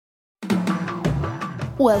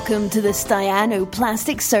Welcome to the Stiano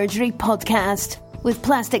Plastic Surgery Podcast with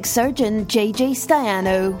plastic surgeon JJ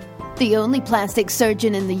Stiano, the only plastic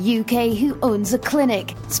surgeon in the UK who owns a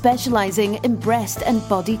clinic specialising in breast and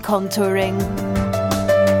body contouring.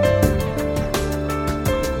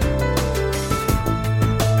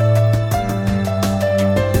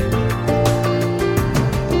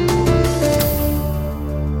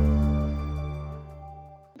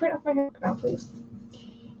 Print off my hair now, please.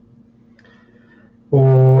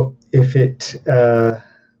 Or if it,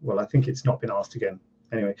 well, I think it's not been asked again.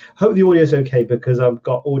 Anyway, hope the audio is okay because I've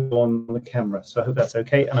got audio on the camera, so I hope that's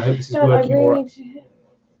okay, and I hope this is working all right.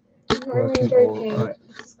 I'm really joking. Right.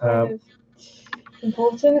 It's kind of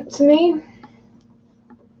important to me.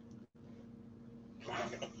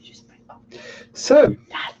 So,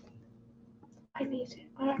 Dad, I need it.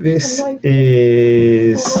 this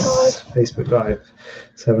is Facebook Live,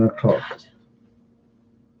 7 o'clock.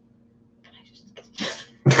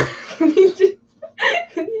 Can you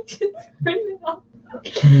just print it off?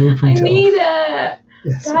 I need it.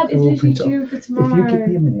 Yes, Dad, it's literally due for tomorrow. If you give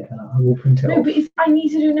me a minute, I will print it off. No, but I need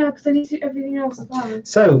to do it now because I need to do everything else as well.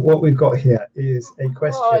 So, what we've got here is a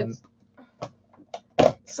question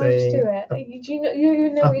saying, Can I just do it? Do you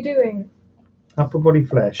know what you're doing? Upper body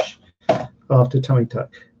flesh after tummy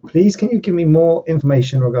tuck. Please, can you give me more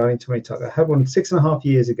information regarding tummy tuck? I had one 6.5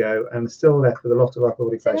 years ago and still left with a lot of upper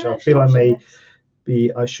body flesh. I feel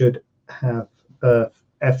I should have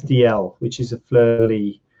FDL, which is a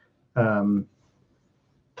fleur-de-lis.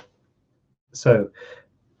 So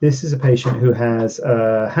this is a patient who has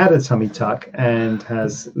had a tummy tuck and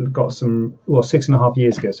has got some, well, 6.5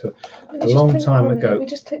 years ago, so a long time ago. We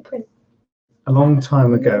just click print. A long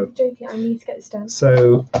time ago. I'm joking, I need to get this done.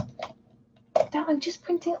 So, Dad, I'm just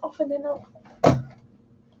printing it off and then I'll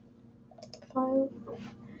file.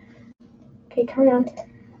 Okay, carry on.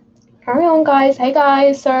 Carry on, guys. Hey,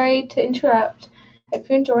 guys. Sorry to interrupt. Hope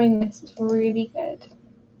you're enjoying this. It's really good.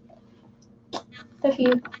 Love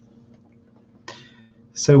you.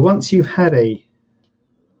 So once you've had a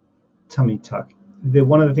tummy tuck,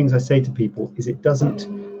 one of the things I say to people is it doesn't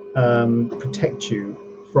protect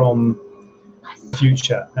you from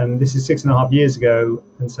future. And this is 6.5 years ago.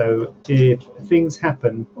 And so if things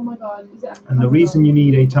happen, Oh my God. and the reason you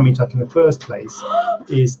need a tummy tuck in the first place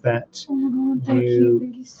is that Oh my God, thank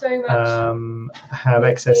you so much. Have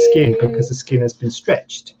excess skin because the skin has been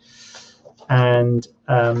stretched. And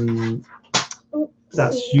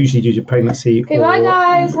that's usually due to pregnancy. Okay, bye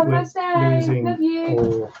guys. Have a nice day. Love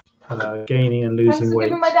you. Or gaining and losing Thanks for weight.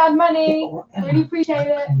 giving my dad money. Really appreciate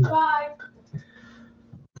it. Bye.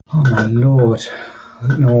 Oh my Lord. I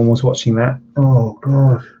hope no one was watching that. Oh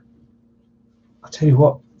God. I'll tell you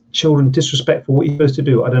what, children disrespectful, what are you supposed to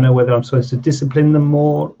do? I don't know whether I'm supposed to discipline them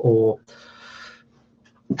more or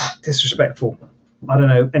disrespectful. I don't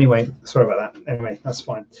know. Anyway, sorry about that. Anyway, that's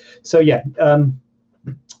fine. So yeah,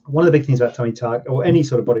 one of the big things about tummy tuck or any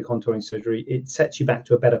sort of body contouring surgery, it sets you back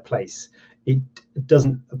to a better place. It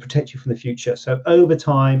doesn't protect you from the future. So over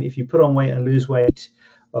time, if you put on weight and lose weight,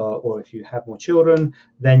 or if you have more children,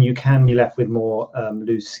 then you can be left with more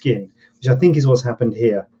loose skin, which I think is what's happened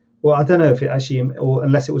here. Well, I don't know if it actually, or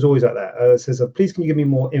unless it was always like that. It says, please can you give me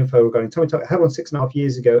more info regarding tummy tuck? I had one 6.5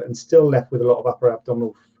 years ago and still left with a lot of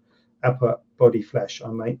upper body flesh.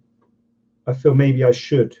 I feel maybe I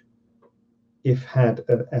should have had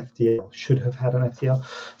an FDL.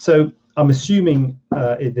 So I'm assuming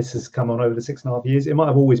if this has come on over the 6.5 years, it might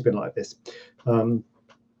have always been like this.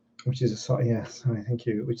 Which is a slightly, thank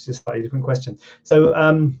you. Which is a slightly different question. So,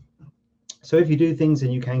 so if you do things,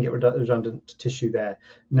 then you can get redundant tissue there.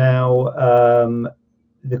 Now,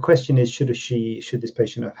 the question is, should this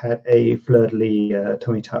patient have had a fleur-de-lis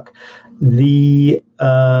tummy tuck? The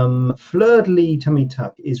fleur-de-lis tummy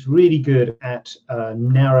tuck is really good at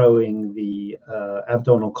narrowing the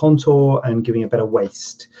abdominal contour and giving a better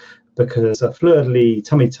waist, because a fleur-de-lis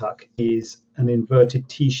tummy tuck is an inverted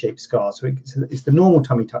T-shaped scar. So it's the normal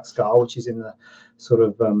tummy tuck scar, which is in the sort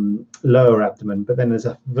of lower abdomen, but then there's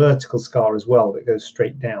a vertical scar as well that goes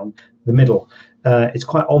straight down the middle. It's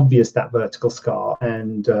quite obvious, that vertical scar,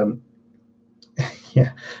 and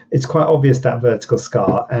yeah, it's quite obvious, that vertical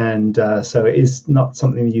scar, and so it is not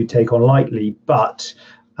something that you take on lightly, but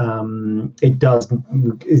it does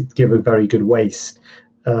give a very good waist.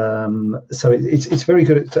 So it's very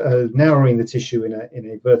good at narrowing the tissue in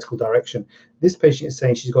a vertical direction. This patient is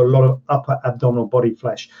saying she's got a lot of upper abdominal body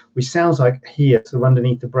flesh, which sounds like here, sort of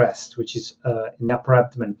underneath the breast, which is in the upper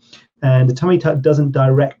abdomen. And the tummy tuck doesn't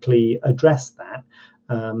directly address that.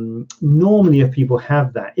 Normally, if people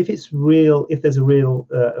have that, if there's a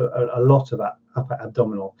lot of upper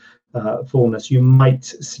abdominal fullness, you might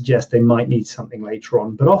suggest they might need something later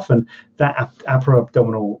on. But often that upper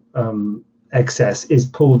abdominal excess is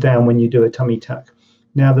pulled down when you do a tummy tuck.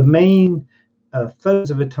 Now, the main focus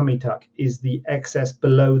of a tummy tuck is the excess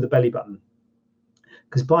below the belly button,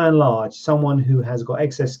 because by and large, someone who has got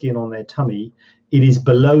excess skin on their tummy, it is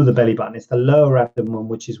below the belly button. It's the lower abdomen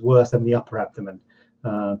which is worse than the upper abdomen.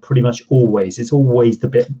 Pretty much always. It's always the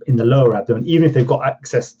bit in the lower abdomen, even if they've got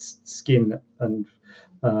excess skin and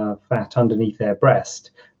fat underneath their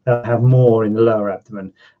breast, they'll have more in the lower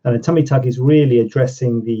abdomen. And a tummy tuck is really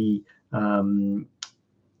addressing the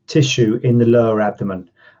tissue in the lower abdomen.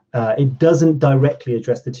 It doesn't directly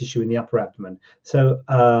address the tissue in the upper abdomen. So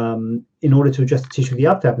in order to address the tissue in the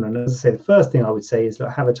upper abdomen, as I say, the first thing I would say is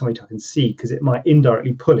have a tummy tuck and see, because it might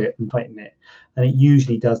indirectly pull it and tighten it, and it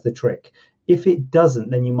usually does the trick. If it doesn't,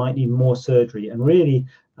 then you might need more surgery. And really,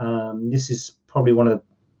 this is probably one of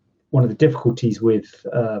the difficulties with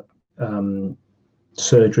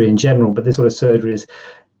surgery in general, but this sort of surgery is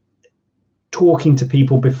talking to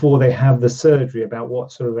people before they have the surgery about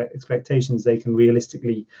what sort of expectations they can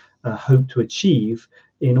realistically hope to achieve,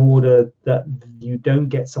 in order that you don't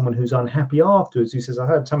get someone who's unhappy afterwards, who says, I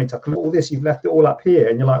heard tummy tuck and all this, you've left it all up here.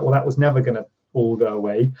 And you're like, well, that was never going to all go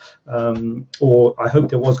away, or I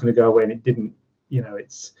hoped it was going to go away and it didn't. You know,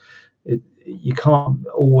 you can't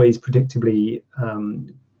always predictably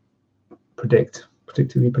predict.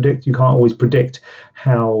 You can't always predict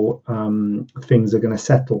how things are going to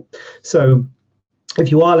settle. So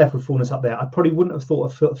if you are left with fullness up there, I probably wouldn't have thought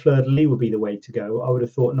a fleur-de-lis would be the way to go. I would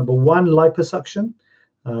have thought, number one, liposuction.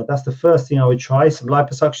 That's the first thing I would try, some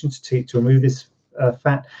liposuction to remove this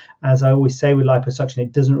fat. As I always say with liposuction,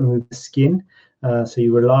 it doesn't remove the skin. So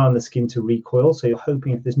you rely on the skin to recoil. So you're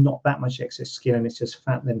hoping if there's not that much excess skin and it's just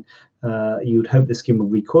fat, then you would hope the skin will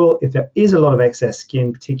recoil. If there is a lot of excess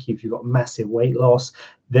skin, particularly if you've got massive weight loss,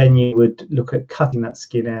 then you would look at cutting that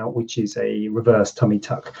skin out, which is a reverse tummy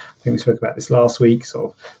tuck. I think we spoke about this last week.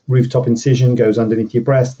 Sort of rooftop incision goes underneath your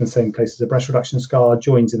breast, in the same place as a breast reduction scar,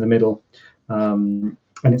 joins in the middle, and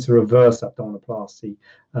it's a reverse abdominoplasty.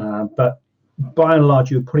 But by and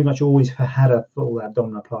large, you pretty much always had a full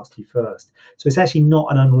abdominoplasty first. So it's actually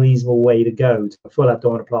not an unreasonable way to go to a full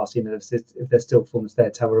abdominoplasty, and if there's still fullness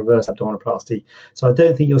there, to have a reverse abdominoplasty. So I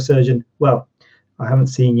don't think your surgeon, well, I haven't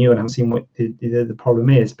seen you and I haven't seen what the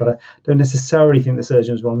problem is, but I don't necessarily think the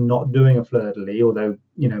surgeon's wrong not doing a fleur-de-lis, although,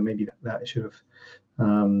 you know, maybe that should have,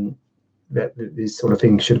 that these sort of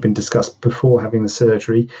things should have been discussed before having the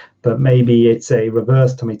surgery, but maybe it's a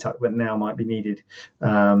reverse tummy tuck that now might be needed.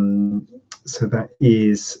 So that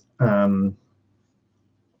is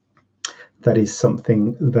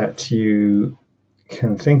something that you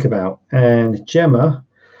can think about. And Gemma,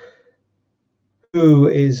 who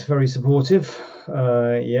is very supportive,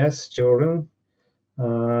 yes, children,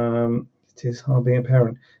 it is hard being a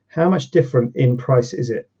parent. How much different in price is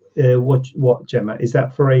it? What Gemma, is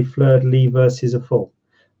that for a fleur-de-lis versus a full?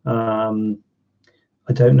 I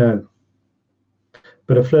don't know,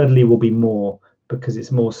 but a fleur-de-lis will be more, because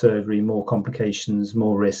it's more surgery, more complications,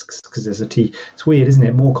 more risks, because there's it's weird, isn't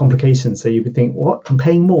it? More complications. So you would think, what, I'm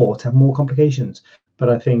paying more to have more complications? But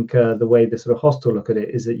I think the way the sort of hospital look at it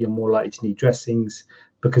is that you're more likely to need dressings,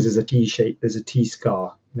 because there's a T shape, there's a T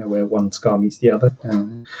scar, you know, where one scar meets the other.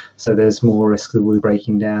 So there's more risk of the wound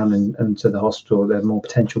breaking down, and to the hospital, there are more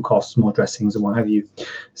potential costs, more dressings and what have you.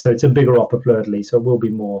 So it's a bigger upper fleur-de-lis, so it will be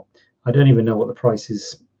more. I don't even know what the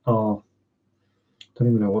prices are. Don't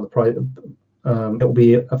even know what the price. It will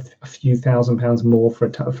be a few £1,000s more for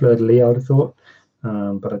a fleur-de-lis, I would have thought,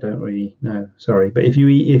 but I don't really know. Sorry, but if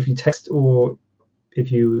you text, or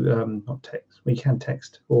if you not text, we can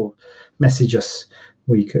text or message us.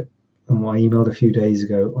 We could. Oh, I emailed a few days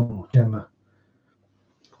ago. Oh, Gemma,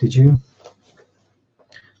 did you?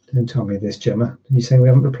 Don't tell me this, Gemma. Did you say we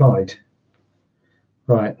haven't replied?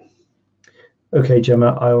 Right. Okay,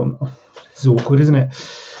 Gemma. This is awkward, isn't it?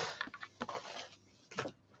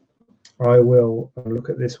 I will look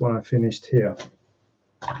at this when I finished here,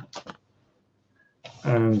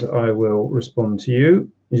 and I will respond to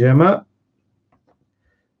you, Gemma,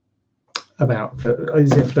 about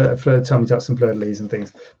is it tummy tucks and fleur-de-lis and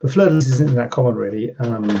things. But fleur-de-lis isn't that common really,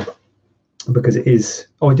 because it is.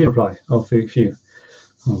 Oh, I did reply. Oh, phew.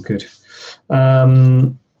 Oh, good.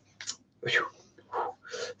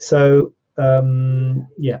 So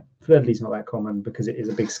yeah. Fleur-de-lis is not that common because it is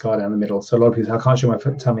a big scar down the middle. So a lot of people say, I can't show my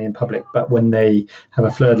tummy in public. But when they have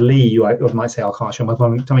a fleur-de-lis, you might say, I can't show my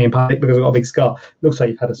tummy in public because I've got a big scar. It looks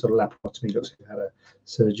like you've had a sort of laparotomy. It looks like you've had a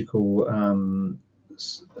surgical,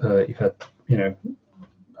 you've had,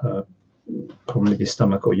 problem with your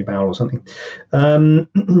stomach or your bowel or something. Do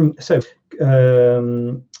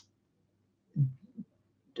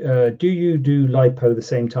you do lipo the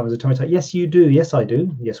same time as a tummy tuck? Yes, you do. Yes, I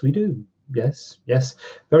do. Yes, we do. Yes.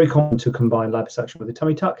 Very common to combine liposuction with a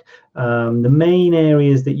tummy tuck. The main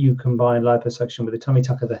areas that you combine liposuction with a tummy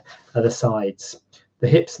tuck are the sides, the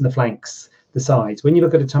hips and the flanks, the sides. When you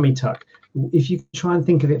look at a tummy tuck, if you try and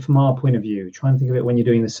think of it from our point of view, try and think of it when you're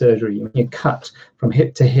doing the surgery, when you cut from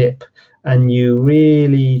hip to hip and you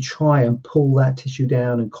really try and pull that tissue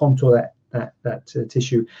down and contour that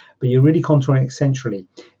tissue, but you're really contouring it centrally.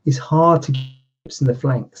 It's hard to get hips in the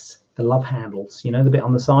flanks, the love handles, the bit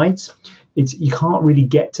on the sides. You can't really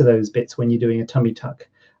get to those bits when you're doing a tummy tuck.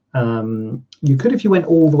 You could if you went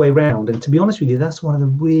all the way around, and to be honest with you, that's one of the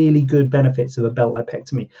really good benefits of a belt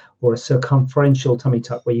lipectomy or a circumferential tummy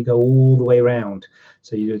tuck, where you go all the way around.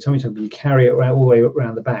 So you do a tummy tuck, but you carry it all the way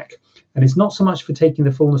around the back, and it's not so much for taking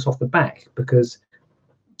the fullness off the back, because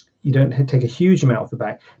you don't take a huge amount off the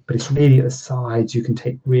back, but it's really at the sides you can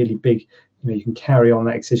take really big, you can carry on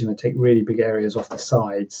that excision and take really big areas off the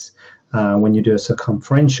sides when you do a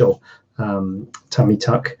circumferential tummy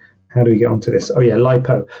tuck. How do we get onto this? Oh yeah,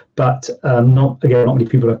 lipo. But not many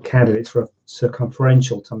people are candidates for a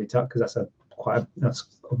circumferential tummy tuck, because that's a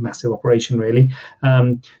massive operation, really.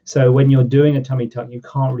 So when you're doing a tummy tuck, you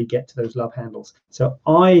can't really get to those love handles. So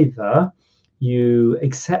either you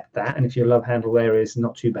accept that, and if your love handle area is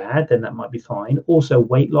not too bad, then that might be fine. Also,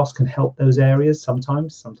 weight loss can help those areas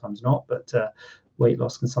sometimes not, but weight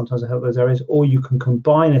loss can sometimes help those areas. Or you can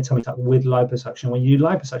combine a tummy tuck with liposuction. When you do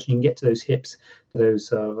liposuction, you can get to those hips,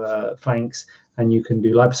 those flanks, and you can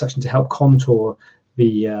do liposuction to help contour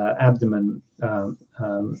the abdomen a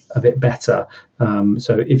bit better.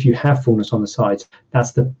 So if you have fullness on the sides,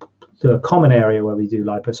 that's the common area where we do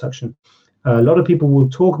liposuction. A lot of people will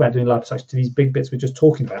talk about doing liposuction to these big bits we're just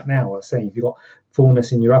talking about now. I was saying, if you've got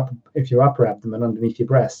fullness in your upper abdomen underneath your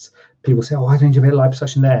breasts, people say, oh, why don't you do a bit of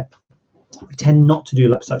liposuction there? We tend not to do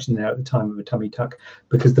liposuction there at the time of a tummy tuck,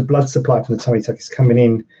 because the blood supply from the tummy tuck is coming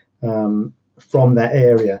in from that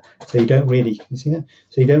area. So you don't really,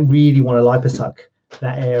 So you don't really want to liposuck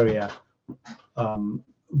that area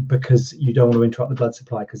because you don't want to interrupt the blood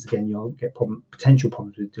supply, because again you'll get potential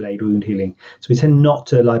problems with delayed wound healing. So we tend not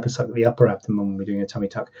to liposuck the upper abdomen when we're doing a tummy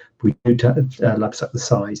tuck. We do liposuck the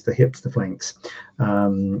sides, the hips, the flanks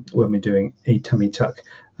when we're doing a tummy tuck.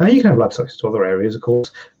 You can have liposuction to other areas, of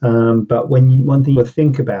course, but one thing you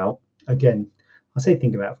think about, again, I say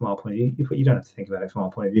think about it from our point of view. You don't have to think about it from our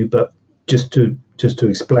point of view, but just to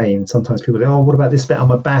explain, sometimes people say, oh, what about this bit on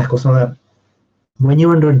my back or something like that? When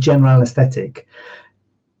you're under a general anesthetic,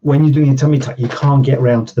 when you're doing a tummy tuck, you can't get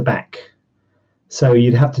round to the back. So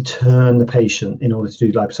you'd have to turn the patient in order to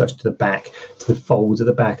do liposuction to the back, to the folds at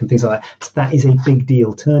the back and things like that. So that is a big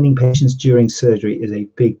deal. Turning patients during surgery is a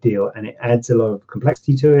big deal, and it adds a lot of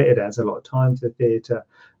complexity to it. It adds a lot of time to the theatre.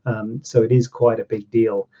 So it is quite a big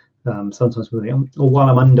deal. Sometimes people think, oh, while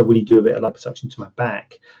I'm under, will you do a bit of liposuction to my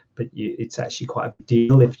back? But it's actually quite a big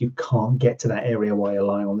deal if you can't get to that area while you're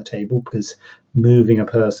lying on the table, because moving a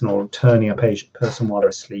person or turning a person while they're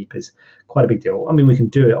asleep is quite a big deal. I mean, we can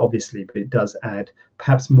do it obviously, but it does add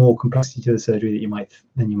perhaps more complexity to the surgery than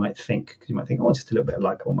you might think, because you might think, oh, just a little bit of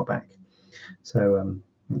lipo on my back. So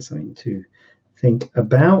that's something to think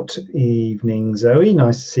about. Evening, Zoe.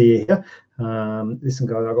 Nice to see you here. Listen,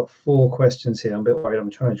 guys, I've got 4 questions here. I'm a bit worried. I'm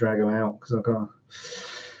trying to drag them out because I've got.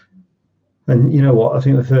 And you know what? I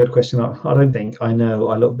think the third question, I know.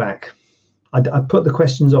 I look back. I put the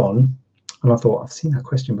questions on, and I thought, I've seen that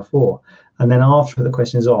question before. And then after the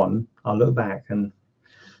question is on, I look back, and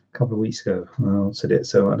a couple of weeks ago, I answered it.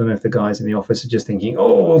 So I don't know if the guys in the office are just thinking,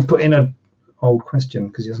 oh, we'll put in an old question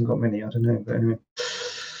because he hasn't got many. I don't know. But anyway.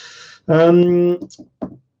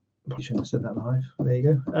 Probably shouldn't have said that live. There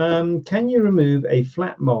you go. Can you remove a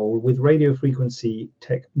flat mole with radio frequency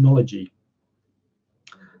technology?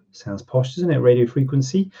 Sounds posh, doesn't it? Radio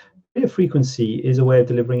frequency. Radio frequency is a way of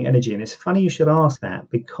delivering energy, and it's funny you should ask that,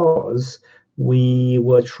 because we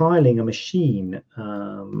were trialing a machine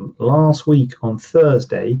last week on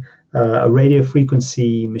Thursday, a radio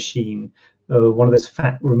frequency machine, one of those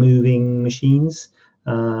fat removing machines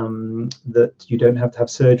that you don't have to have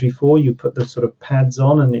surgery for. You put the sort of pads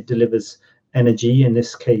on and it delivers energy, in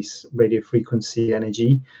this case radio frequency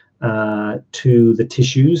energy, to the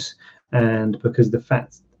tissues. And because the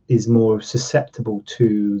fat is more susceptible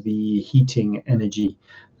to the heating energy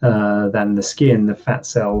than the skin, the fat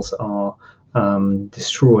cells are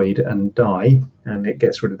destroyed and die, and it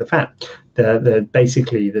gets rid of the fat.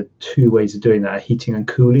 Basically the 2 ways of doing that are heating and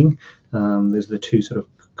cooling. Those are the 2 sort of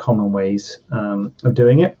common ways of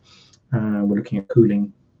doing it. We're looking at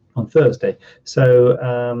cooling on Thursday. So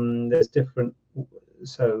there's different.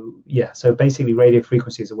 So yeah, so basically radio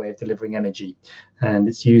frequency is a way of delivering energy, and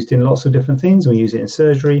it's used in lots of different things. We use it in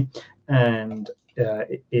surgery, and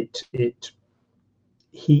it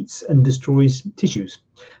heats and destroys tissues.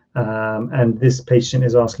 And this patient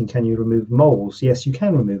is asking, can you remove moles? Yes, you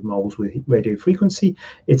can remove moles with radio frequency.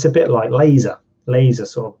 It's a bit like laser. Laser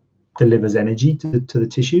sort of delivers energy to the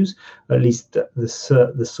tissues. At least the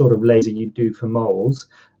sort of laser you do for moles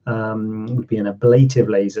would be an ablative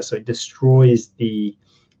laser, so it destroys the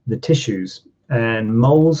tissues. And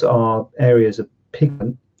moles are areas of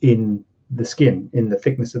pigment in the skin, in the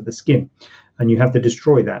thickness of the skin, and you have to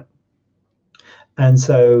destroy that. And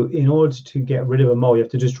so in order to get rid of a mole, you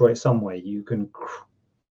have to destroy it some way. You can clip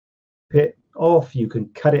it off, you can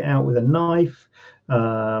cut it out with a knife,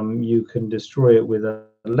 you can destroy it with a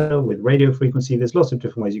laser, with radio frequency. There's lots of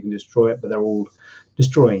different ways you can destroy it, but they're all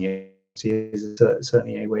destroying it. Is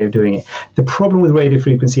certainly a way of doing it. The problem with radio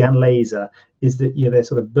frequency and laser is that they're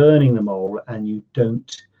sort of burning the mole, and you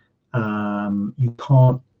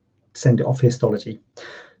can't send it off histology.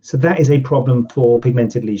 So that is a problem for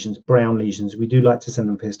pigmented lesions, brown lesions. We do like to send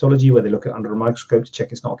them for histology, where they look at under a microscope to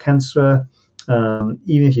check it's not a cancer. Even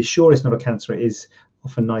if you're sure it's not a cancer, it is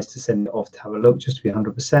often nice to send it off to have a look, just to be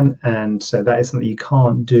 100%. And so that is something you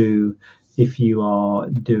can't do if you are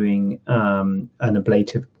doing an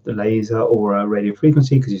ablative laser or a radio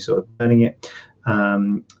frequency, because you're sort of burning it.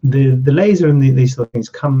 The laser and these sort of things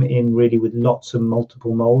come in really with lots of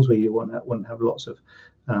multiple moles, where you want to have lots of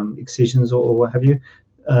excisions or what have you.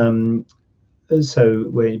 So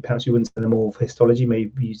where perhaps you wouldn't send them all for histology,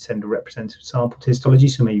 maybe you send a representative sample to histology,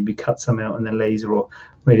 so maybe cut some out and then laser or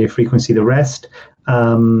radio frequency the rest.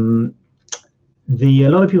 A lot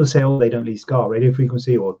of people say, oh, they don't leave scar. Radio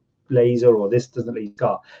frequency or laser or this doesn't leave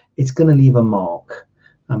scar. It's going to leave a mark.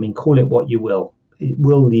 I mean, call it what you will. It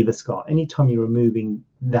will leave a scar. Anytime you're removing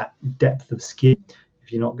that depth of skin,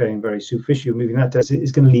 if you're not going very superficial, you're moving that depth,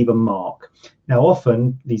 it's going to leave a mark. Now,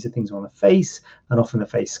 often these are things on the face, and often the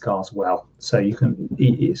face scars well. So it can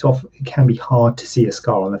be hard to see a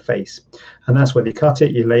scar on the face, and that's whether you cut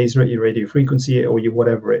it, you laser it, you radio frequency it, or you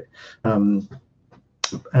whatever it.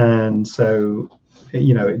 And so,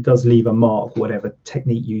 it does leave a mark, whatever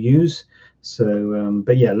technique you use. So,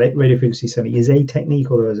 but yeah, radio frequency certainly is a technique,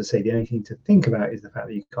 although, as I say, the only thing to think about is the fact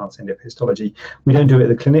that you can't send it for histology. We don't do it at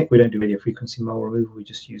the clinic. We don't do radio frequency mole removal. We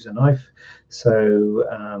just use a knife. So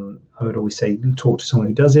I would always say talk to someone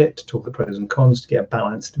who does it, to talk the pros and cons, to get a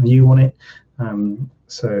balanced view on it.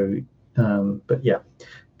 But yeah,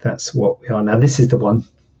 that's what we are. Now, this is the one. Do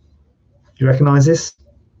you recognise this?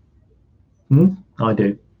 I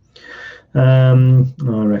do. I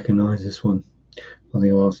recognise this one. I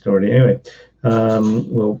think I answered already. Anyway,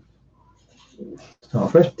 we'll start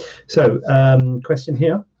fresh. So, question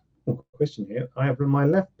here. I have my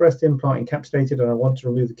left breast implant encapsulated, and I want to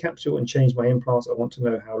remove the capsule and change my implants. I want to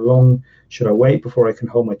know how long should I wait before I can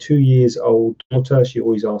hold my 2-year-old daughter. She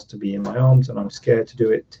always asks to be in my arms, and I'm scared to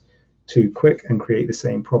do it too quick and create the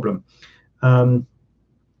same problem.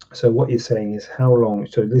 So what you're saying is how long?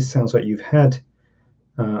 So this sounds like you've had.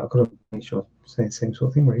 I've got to make sure I say the same sort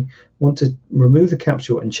of thing, really. Want to remove the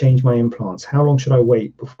capsule and change my implants. How long should I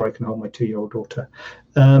wait before I can hold my 2-year-old daughter?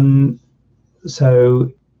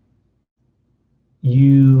 So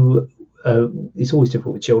it's always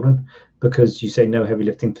difficult with children, because you say no heavy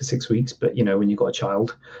lifting for 6 weeks, but when you've got a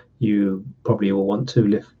child, you probably will want to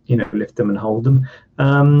lift them and hold them.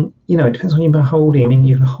 It depends on your holding. I mean,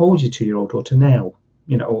 you can hold your 2-year-old daughter now,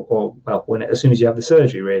 as soon as you have the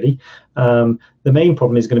surgery, really. The main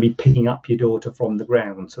problem is going to be picking up your daughter from the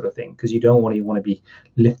ground, sort of thing, because you don't want to be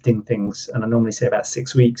lifting things. And I normally say about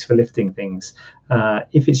 6 weeks for lifting things.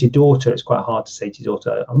 If it's your daughter, it's quite hard to say to your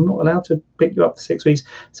daughter, I'm not allowed to pick you up for 6 weeks.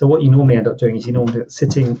 So what you normally end up doing is you normally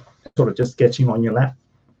sitting, sort of just getting on your lap.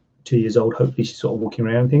 2 years old, hopefully she's sort of walking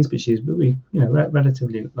around things, but she's really,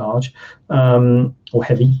 relatively large or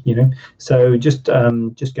heavy, So just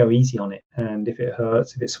go easy on it, and if it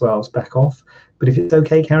hurts, if it swells, back off. But if it's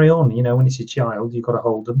okay, carry on. When it's your child, you've got to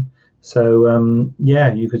hold them. So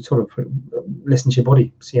you could sort of listen to your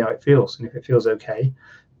body, see how it feels, and if it feels okay,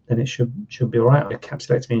 then it should be all right. A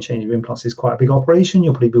capsulectomy and change of implants is quite a big operation.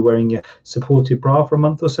 You'll probably be wearing your supportive bra for a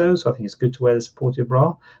month or so. So I think it's good to wear the supportive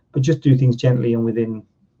bra, but just do things gently and within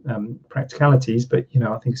practicalities. But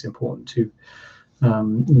I think it's important to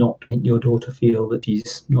not make your daughter feel that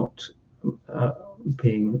she's not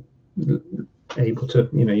being able to,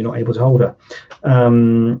 you're not able to hold her.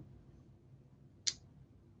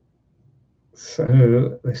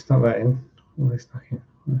 So let's start that in.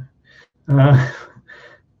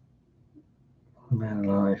 Man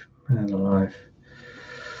alive.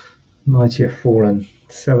 Mighty have fallen.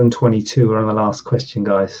 7:22. We're on the last question,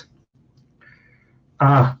 guys.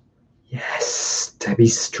 Yes, Debbie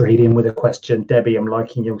straight in with a question. Debbie, I'm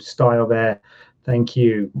liking your style there. Thank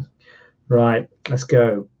you. Right, let's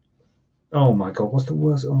go. Oh my God, what's the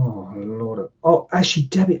worst? Oh Lord. Oh, actually,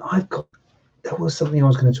 Debbie, there was something I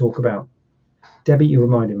was going to talk about. Debbie, you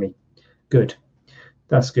reminded me. Good.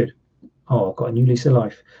 That's good. Oh, I've got a new lease of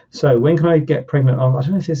life. So when can I get pregnant? I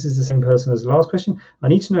don't know if this is the same person as the last question. I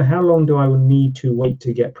need to know how long do I need to wait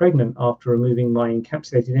to get pregnant after removing my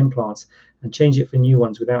encapsulated implants and change it for new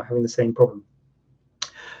ones without having the same problem?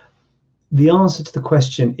 The answer to the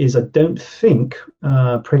question is I don't think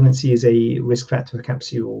pregnancy is a risk factor for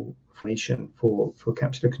capsule formation for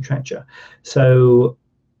capsular contracture. So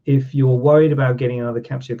if you're worried about getting another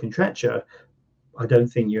capsular contracture, I don't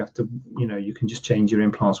think you have to, you can just change your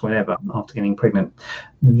implants whenever after getting pregnant.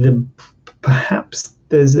 Perhaps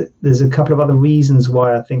there's a couple of other reasons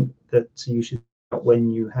why I think that you should when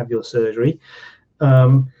you have your surgery.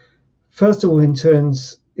 First of all, in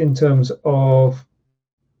terms of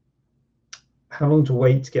how long to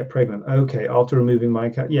wait to get pregnant. Okay, after removing my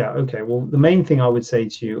okay. Well, the main thing I would say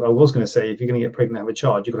to you, I was going to say, if you're going to get pregnant and have a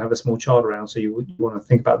child, you're going to have a small child around, so you want to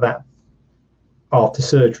think about that after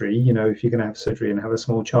surgery. If you're going to have surgery and have a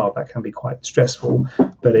small child, that can be quite stressful.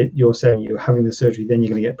 But you're saying you're having the surgery, then you're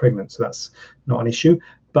going to get pregnant, so that's not an issue.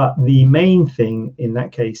 But the main thing in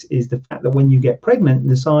that case is the fact that when you get pregnant,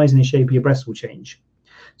 the size and the shape of your breast will change.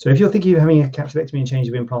 So if you're thinking of having a capsulectomy and change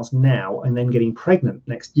of implants now and then getting pregnant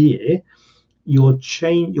next year, your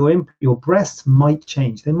breasts might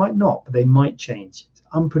change. They might not, but they might change. It's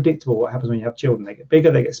unpredictable what happens when you have children. They get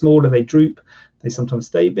bigger, they get smaller, they droop, they sometimes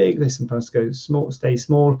stay big, they sometimes go small, stay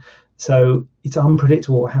small. So it's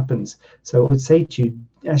unpredictable what happens. So I would say to you,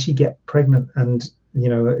 actually get pregnant and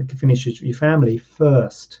finish your family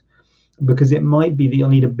first, because it might be that you'll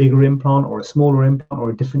need a bigger implant or a smaller implant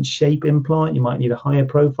or a different shape implant. You might need a higher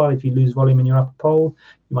profile if you lose volume in your upper pole.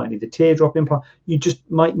 You might need a teardrop implant. You just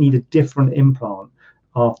might need a different implant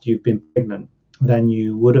after you've been pregnant than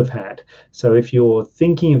you would have had. So if you're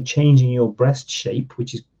thinking of changing your breast shape,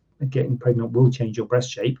 which is getting pregnant will change your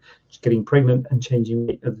breast shape, just getting pregnant and changing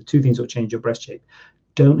the two things will change your breast shape.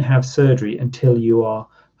 Don't have surgery until you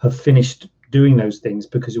have finished doing those things,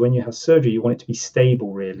 because when you have surgery, you want it to be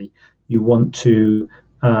stable, really. You want to,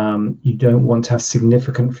 you don't want to have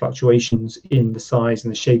significant fluctuations in the size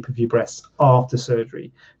and the shape of your breasts after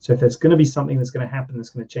surgery. So if there's going to be something that's going to happen that's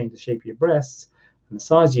going to change the shape of your breasts and the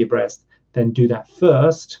size of your breast, then do that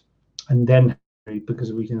first, and then,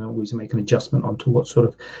 because we can always make an adjustment onto what sort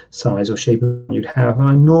of size or shape you'd have. And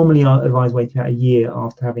I normally advise waiting out a year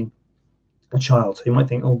after having a child. So you might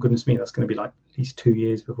think, oh goodness me, that's going to be like at least 2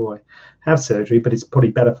 years before I have surgery, but it's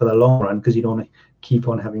probably better for the long run, because you don't want to keep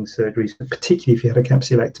on having surgeries, particularly if you had a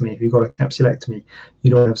capsulectomy. If you've got a capsulectomy,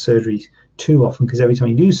 you don't have surgeries too often, because every time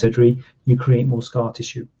you do surgery, you create more scar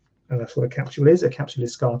tissue. And that's what a capsule is. A capsule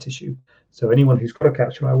is scar tissue. So anyone who's got a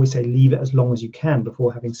capsule, I always say leave it as long as you can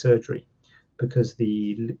before having surgery, because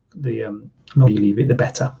the more you leave it, the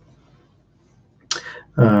better.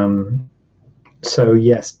 So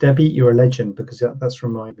yes, Debbie, you're a legend, because that's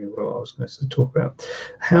reminding me of what I was going to talk about.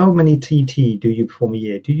 How many TT do you perform a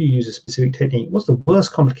year? Do you use a specific technique? What's the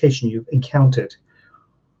worst complication you've encountered?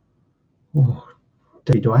 Oh,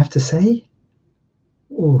 Debbie, do I have to say?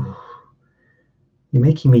 Oh, you're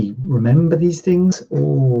making me remember these things.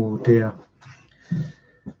 Oh dear.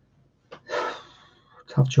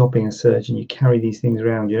 Tough job being a surgeon. You carry these things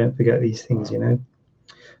around. You don't forget these things,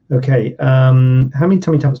 Okay, how many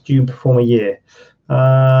tummy tucks do you perform a year?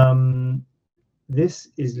 This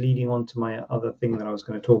is leading on to my other thing that I was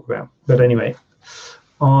going to talk about. But anyway,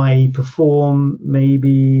 I perform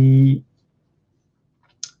maybe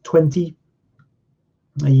 20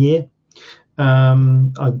 a year,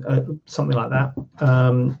 something like that.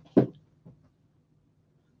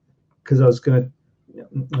 Because I'm going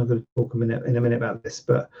to talk in a minute about this,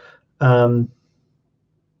 but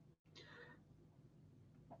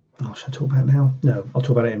should I talk about it now? No, I'll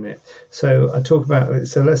talk about it in a minute. So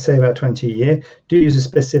let's say about 20 a year. Do you use a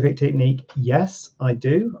specific technique? Yes, I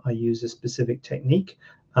do. I use a specific technique.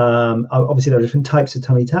 Obviously, there are different types of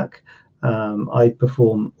tummy tuck. I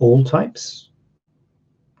perform all types: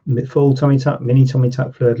 full tummy tuck, mini tummy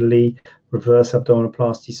tuck, fleur-de-lis, reverse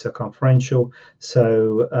abdominoplasty, circumferential.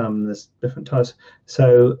 So there's different types.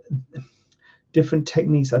 So different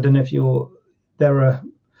techniques. I don't know if there are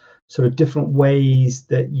sort of different ways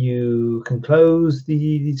that you can close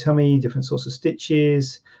the tummy, different sorts of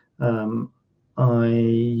stitches. I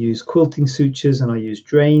use quilting sutures and I use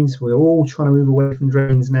drains. We're all trying to move away from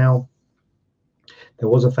drains now. There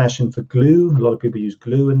was a fashion for glue. A lot of people use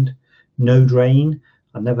glue and no drain.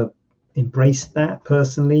 I never embraced that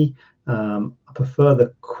personally. I prefer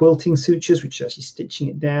the quilting sutures, which is actually stitching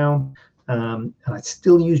it down. And I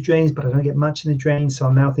still use drains, but I don't get much in the drains. So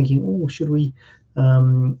I'm now thinking, oh, should we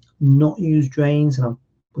not use drains? And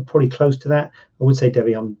we're probably close to that. I would say,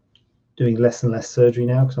 Debbie, I'm doing less and less surgery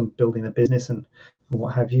now because I'm building a business and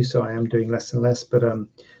what have you. So I am doing less and less, but I'm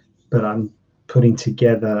putting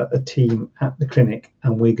together a team at the clinic,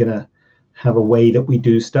 and we're going to have a way that we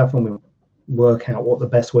do stuff, and we'll work out what the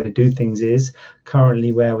best way to do things is.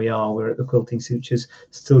 Currently, where we are, we're at the quilting sutures,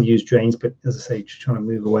 still use drains, but as I say, just trying to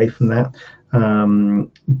move away from that.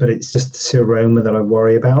 But it's just the seroma that I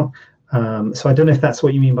worry about. So I don't know if that's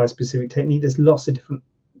what you mean by specific technique. There's lots of different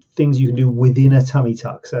things you can do within a tummy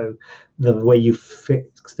tuck. So the way you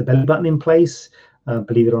fix the belly button in place,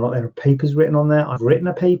 believe it or not, there are papers written on that. I've written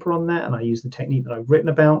a paper on that, and I use the technique that I've written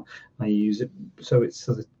about. I use it so it's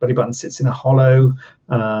so the belly button sits in a hollow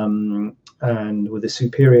and with a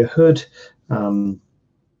superior hood. There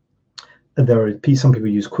are some people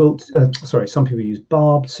use some people use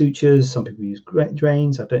barbed sutures, some people use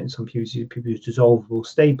drains. Some people use dissolvable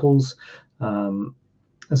staples.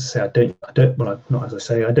 As I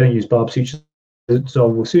say, I don't use barbed sutures,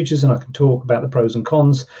 dissolvable sutures, and I can talk about the pros and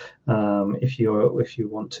cons if you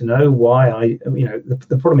want to know why.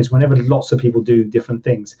 The problem is whenever lots of people do different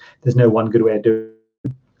things, there's no one good way of doing it.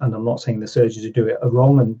 And I'm not saying the surgeons who do it are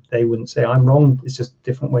wrong, and they wouldn't say I'm wrong. It's just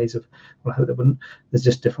different ways of. Well, I hope they wouldn't. There's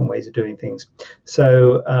just different ways of doing things.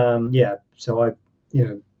 So so I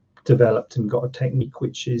developed and got a technique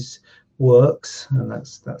which works, and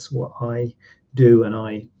that's what I do, and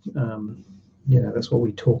I that's what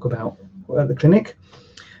we talk about at the clinic.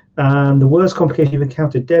 The worst complication you've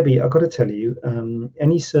encountered, Debbie, I've got to tell you,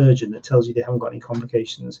 any surgeon that tells you they haven't got any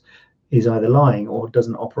complications is either lying or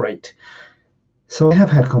doesn't operate. So I have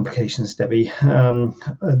had complications, Debbie.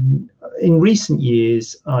 In recent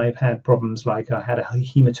years, I've had problems like I had a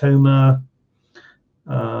hematoma.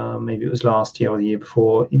 Maybe it was last year or the year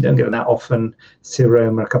before. You don't get it that often.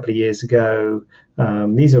 Seroma a couple of years ago.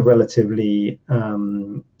 These are relatively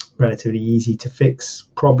easy to fix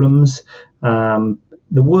problems.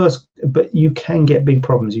 The worst, but you can get big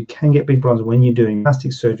problems. You can get big problems when you're doing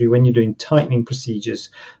plastic surgery, when you're doing tightening procedures,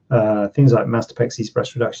 things like mastopexy,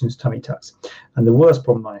 breast reductions, tummy tucks. And the worst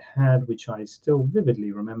problem I had, which I still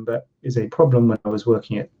vividly remember, is a problem when I was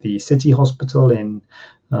working at the City Hospital in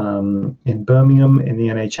Birmingham in the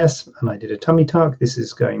NHS, and I did a tummy tuck. This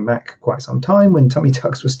is going back quite some time when tummy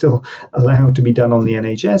tucks were still allowed to be done on the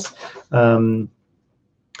NHS.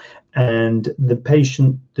 And the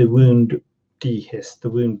patient, the wound dehisced, the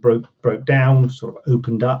wound broke down, sort of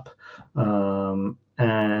opened up,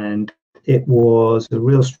 and it was a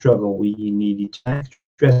real struggle. We needed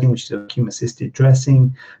dressing, which is a vacuum assisted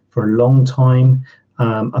dressing, for a long time.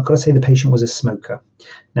 I've got to say the patient was a smoker.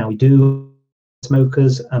 Now we do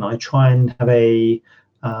smokers, and I try and have a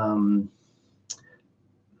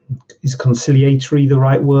is conciliatory the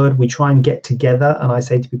right word? We try and get together, and I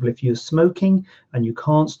say to people, if you're smoking and you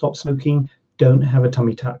can't stop smoking, don't have a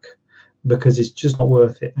tummy tuck, because it's just not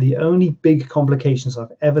worth it. The only big complications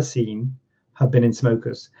I've ever seen have been in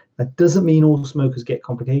smokers. That doesn't mean all smokers get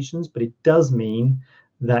complications, but it does mean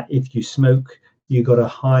that if you smoke, you've got a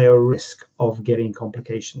higher risk of getting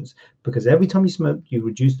complications, because every time you smoke, you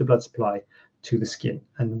reduce the blood supply to the skin.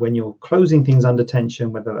 And when you're closing things under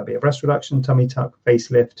tension, whether that be a breast reduction, tummy tuck,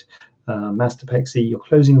 facelift, mastopexy, you're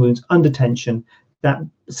closing wounds under tension, that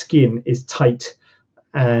skin is tight.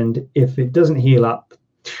 And if it doesn't heal up,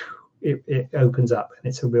 it opens up, and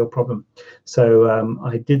it's a real problem. So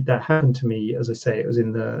I did that happen to me. As I say, it was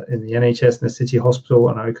in the NHS in the City Hospital,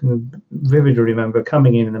 and I can vividly remember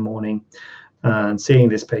coming in the morning and seeing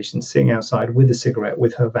this patient sitting outside with a cigarette,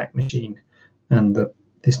 with her vac machine and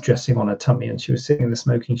this dressing on her tummy, and she was sitting in the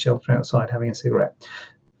smoking shelter outside having a cigarette.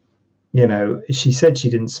 She said she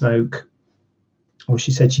didn't smoke, or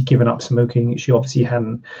she said she'd given up smoking. She obviously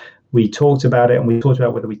hadn't. We talked about it, and we talked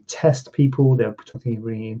about whether we test people. They're talking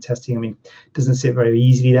bringing in testing. I mean, it doesn't sit very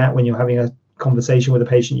easily that when you're having a conversation with a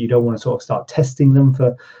patient, you don't want to sort of start testing them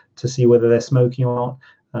to see whether they're smoking or not.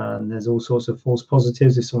 And there's all sorts of false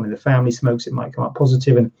positives. If someone in the family smokes, it might come up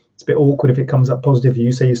positive, and it's a bit awkward if it comes up positive.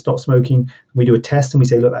 You say you stop smoking, we do a test, and we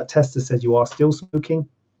say, look, that tester says you are still smoking.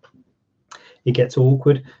 It gets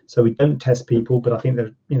awkward, so we don't test people. But I think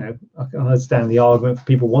that I can understand the argument for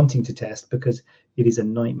people wanting to test, because it is a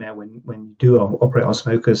nightmare when you do operate on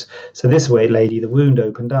smokers. So this lady, the wound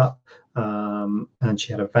opened up, and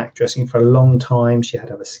she had a vac dressing for a long time. She had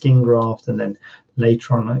to have a skin graft, and then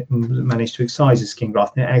later on I managed to excise the skin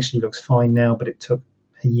graft, and it actually looks fine now, but it took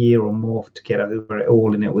a year or more to get over it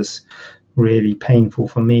all, and it was really painful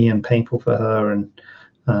for me and painful for her, and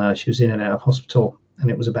she was in and out of hospital, and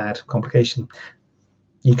it was a bad complication.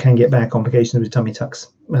 You can get bad complications with tummy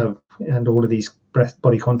tucks, and all of these breast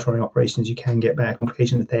body contouring operations. You can get bad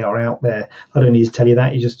complications. They are out there. I don't need to tell you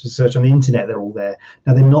that. You just search on the internet, they're all there.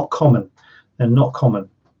 Now, they're not common. They're not common.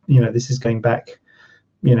 This is going back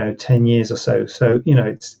 10 years or so,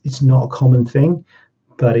 it's not a common thing,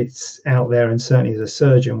 but it's out there. And certainly as a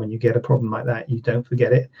surgeon, when you get a problem like that, you don't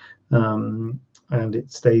forget it, and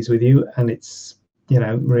it stays with you, and it's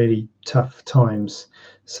really tough times.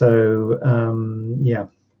 So yeah,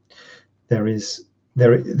 there is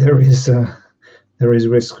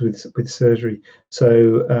risk with surgery.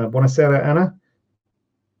 So when I say that, Anna,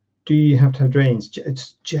 do you have to have drains?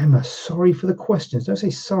 It's Gemma. Sorry for the questions. Don't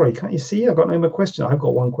say sorry. Can't you see? I've got no more questions. I've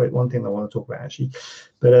got one thing I want to talk about, actually.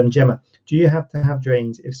 But Gemma, do you have to have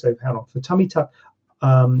drains? If so, how long? For tummy tuck,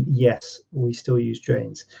 yes, we still use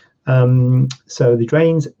drains. So the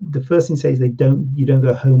drains, the first thing to say is you don't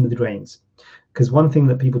go home with the drains. Because one thing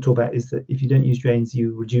that people talk about is that if you don't use drains,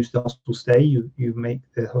 you reduce the hospital stay. You make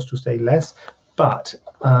the hospital stay less. But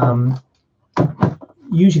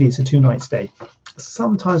usually it's a 2-night stay.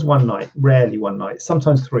 Sometimes 1 night, rarely 1 night,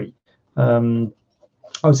 sometimes 3. I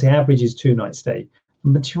would say average is 2-night stay.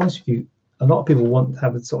 But to be honest with you, a lot of people want to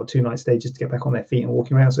have a sort of 2-night stay just to get back on their feet and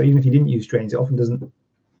walking around. So even if you didn't use drains, it often doesn't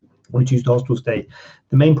reduce the hospital stay.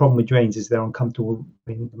 The main problem with drains is they're uncomfortable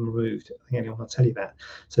being removed. I think anyone will tell you that.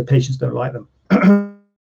 So patients don't like them. And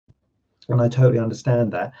I totally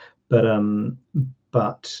understand that.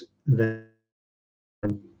 But they're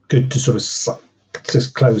good to sort of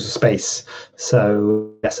just close the space.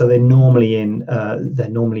 So yeah, so they're normally in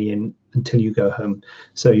until you go home.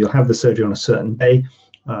 So you'll have the surgery on a certain day.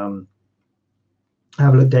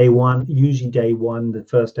 Have a look day 1. Usually day 1, the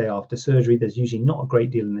first day after surgery, there's usually not a great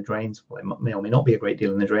deal in the drains. Well, it may or may not be a great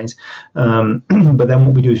deal in the drains. But then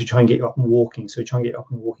what we do is we try and get you up and walking. So we try and get you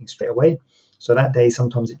up and walking straight away. So that day,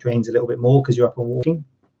 sometimes it drains a little bit more because you're up and walking.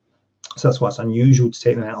 So that's why it's unusual to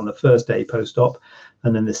take them out on the first day post-op.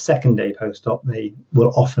 And then the second day post-op, they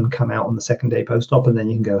will often come out on the second day post-op, and then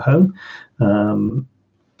you can go home.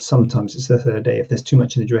 Sometimes it's the third day if there's too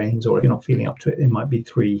much in the drains, or if you're not feeling up to it, it might be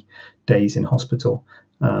 3 days in hospital.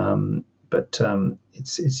 But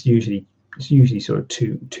it's usually sort of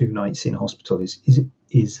two nights in hospital is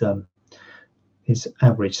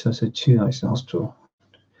average. So 2 nights in hospital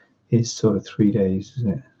is sort of 3 days,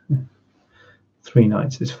 isn't it? 3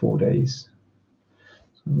 nights is 4 days.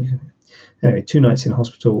 Anyway, 2 nights in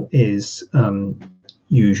hospital is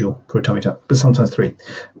usual for a tummy tuck, but sometimes 3.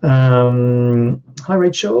 Hi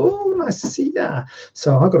Rachel, nice to see you.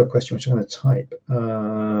 So I've got a question which I'm going to type.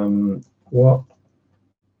 What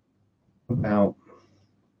about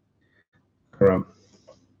Kurum?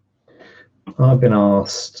 I've been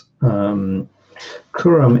asked. Kurum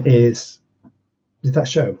is. Did that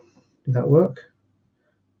show? Did that work?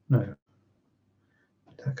 No. Did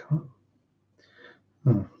that come up?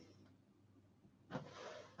 Oh.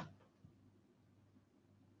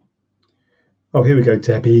 Oh, here we go,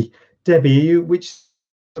 Debbie. Debbie, are you which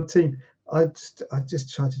team? I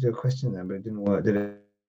just tried to do a question then, but it didn't work, did it?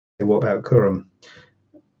 What about Kurum?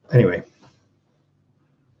 Anyway,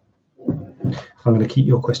 I'm going to keep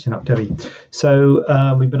your question up, Debbie. So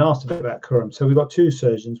we've been asked a bit about Kurum. So we've got 2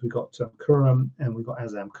 surgeons. We've got Kurum and we've got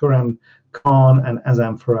Azam. Kurum Khan and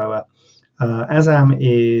Azam Faroa. Azam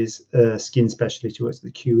is a skin specialist who works at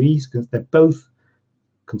the QE. Because they're both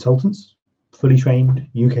consultants, fully trained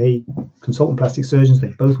UK consultant plastic surgeons. They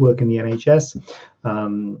both work in the NHS.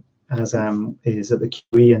 Azam is at the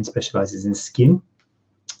QE and specialises in skin.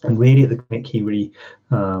 And really at the clinic, he really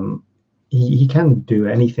he can do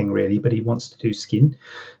anything really, but he wants to do skin.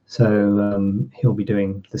 So he'll be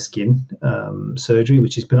doing the skin surgery,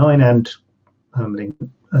 which is benign and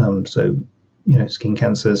so skin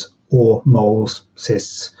cancers or moles,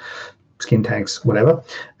 cysts, skin tags, whatever.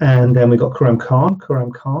 And then we've got Kuram Khan.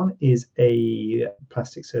 Kuram Khan is a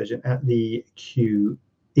plastic surgeon at the QE.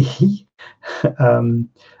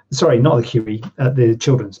 Sorry, not the QE, at the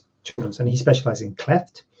children's, and he specialises in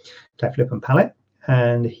cleft lip and palate.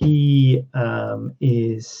 And he's done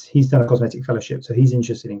a cosmetic fellowship, so he's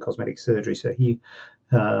interested in cosmetic surgery. So he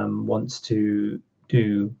wants to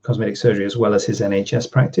do cosmetic surgery as well as his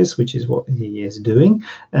NHS practice, which is what he is doing.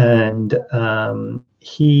 And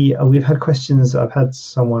we've had questions. I've had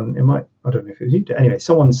someone, I don't know if it was you, anyway,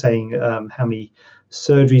 someone saying how many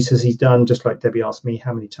surgeries has he done, just like Debbie asked me,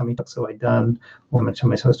 how many tummy tucks have I done, or how many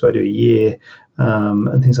tummy tucks do I do a year,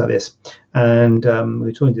 and things like this. And we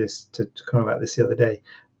were talking to Connor about this the other day,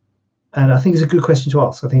 and I think it's a good question to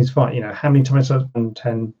ask. I think it's fine, how many tummy tucks,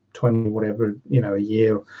 10, 20, whatever, a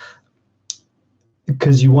year.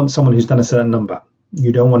 because you want someone who's done a certain number.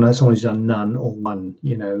 You don't want someone who's done none or one,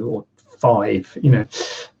 or 5,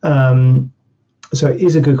 So it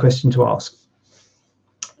is a good question to ask.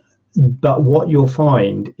 But what you'll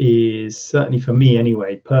find is, certainly for me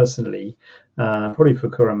anyway, personally, probably for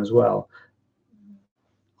Kuram as well,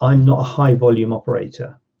 I'm not a high volume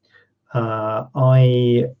operator.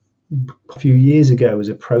 I, a few years ago, was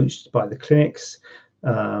approached by the clinics,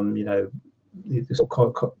 these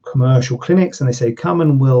commercial clinics, and they say, come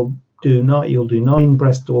and you'll do 9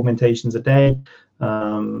 breast augmentations a day.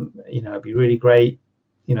 It'd be really great.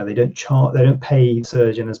 They don't pay the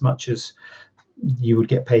surgeon as much as you would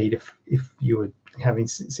get paid if you were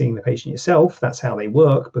seeing the patient yourself. That's how they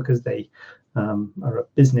work, because they are a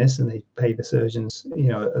business and they pay the surgeons,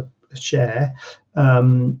 a share.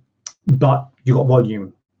 But you got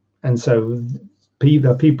volume, and so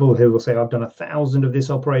people who will say, I've done 1,000 of this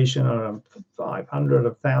operation, or 500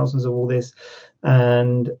 of thousands of all this,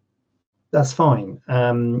 and that's fine.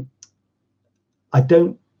 I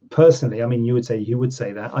don't personally, you would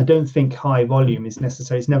say that. I don't think high volume is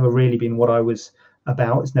necessary. It's never really been what I was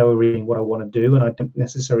about. It's never really what I want to do. And I don't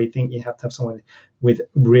necessarily think you have to have someone with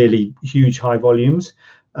really huge high volumes.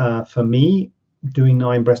 For me, doing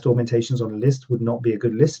 9 breast augmentations on a list would not be a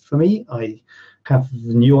good list for me. I have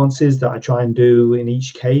the nuances that I try and do in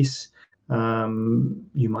each case.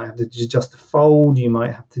 You might have to adjust the fold. You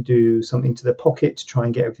might have to do something to the pocket to try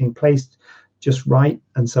and get everything placed just right.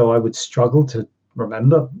 And so I would struggle to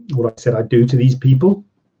remember what I said I'd do to these people.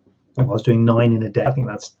 If I was doing 9 in a day, I think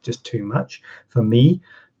that's just too much for me.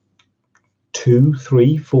 2,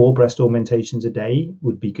 3, 4 breast augmentations a day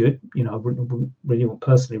would be good. I wouldn't want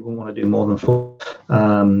to do more than 4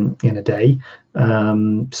 in a day.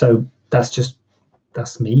 So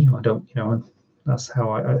that's me. I don't, that's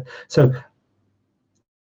how so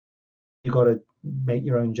you got to make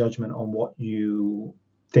your own judgment on what you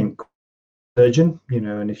think surgeon,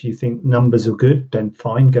 and if you think numbers are good, then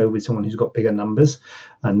fine, go with someone who's got bigger numbers.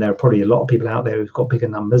 And there are probably a lot of people out there who've got bigger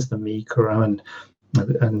numbers than me, Kuram,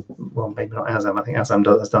 and well, maybe not Azam. I think Azam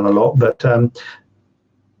has done a lot, but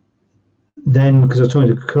then, because I was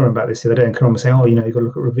talking to Kuram about this the other day, and Kuram was saying, you've got to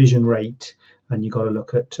look at revision rate, and you've got to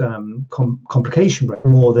look at complication rate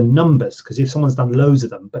more than numbers, because if someone's done loads of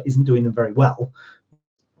them but isn't doing them very well,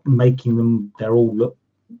 making them they're all look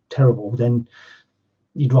terrible, then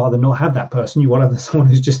you'd rather not have that person. You want to have someone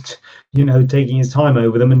who's just, taking his time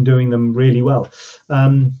over them and doing them really well.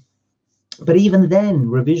 But even then,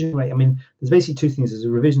 revision rate, there's basically 2 things. There's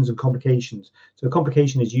revisions and complications. So a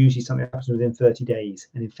complication is usually something that happens within 30 days,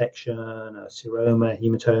 an infection, a seroma,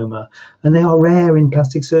 hematoma, and they are rare in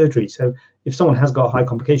plastic surgery. So if someone has got a high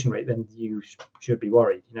complication rate, then you should be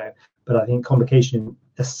worried, But I think complications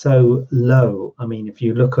are so low. If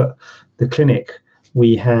you look at the clinic,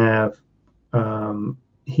 we have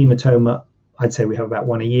hematoma, I'd say we have about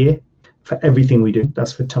 1 a year for everything we do.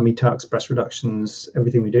 That's for tummy tucks, breast reductions,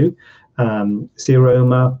 everything we do.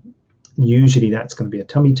 Seroma, usually that's going to be a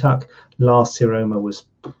tummy tuck. Last seroma was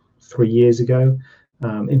 3 years ago.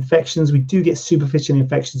 Infections, we do get superficial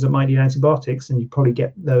infections that might need antibiotics, and you probably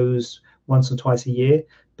get those once or twice a year.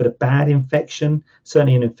 But a bad infection,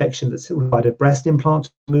 certainly an infection that's required a breast implant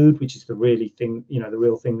removed, which is the real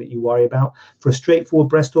thing that you worry about. For a straightforward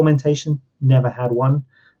breast augmentation, never had one.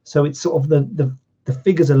 So it's sort of the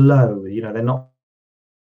figures are low. They're not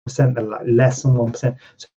percent, they're like less than 1%.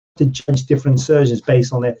 So to judge different surgeons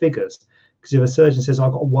based on their figures, because if a surgeon says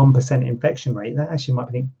I've got a 1% infection rate, that actually might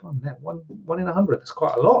think, one in 100, that's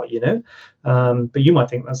quite a lot, but you might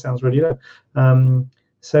think that sounds really low.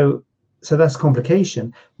 So that's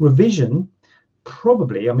complication. Revision,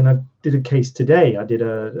 probably. I did a case today. I did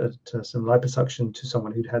some liposuction to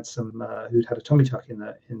someone who'd had a tummy tuck in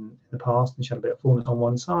the past, and she had a bit of fullness on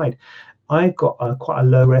one side. I've got quite a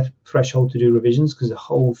low threshold to do revisions, because the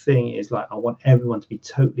whole thing is like I want everyone to be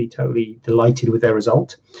totally delighted with their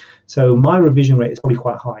result. So my revision rate is probably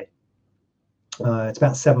quite high. It's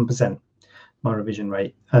about 7%. My revision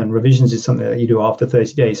rate, and revisions is something that you do after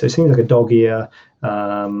 30 days. So it seems like a dog ear,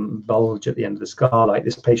 bulge at the end of the scar, like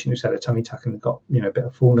this patient who's had a tummy tuck and got a bit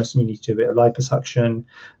of fullness, and you need to do a bit of liposuction,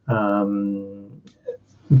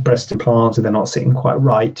 breast implants, and they're not sitting quite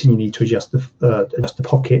right, and you need to adjust the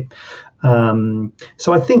pocket.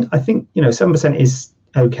 So I think 7% is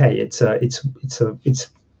okay.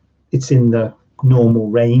 It's in the normal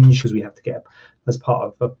range, because we have to get, as part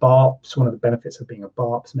of a BARPS, one of the benefits of being a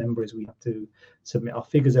BARPS member is we have to submit our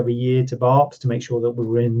figures every year to BARPS to make sure that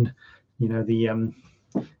we're in, we haven't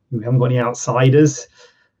got any outsiders.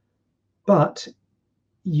 But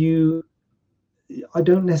I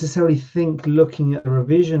don't necessarily think looking at the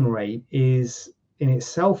revision rate is in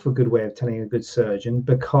itself a good way of telling a good surgeon,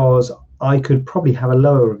 because I could probably have a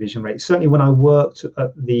lower revision rate. Certainly when I worked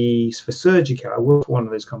for Surgicare, I worked for one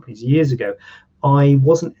of those companies years ago, I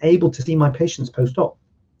wasn't able to see my patients post-op.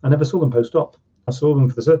 I never saw them post-op. I saw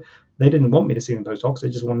them they didn't want me to see them post-op, they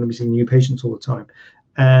just wanted me to see new patients all the time.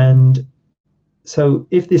 And so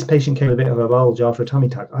if this patient came with a bit of a bulge after a tummy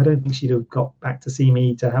tuck, I don't think she'd have got back to see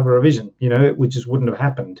me to have a revision. It just wouldn't have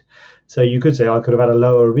happened. So you could say I could have had a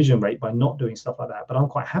lower revision rate by not doing stuff like that, but I'm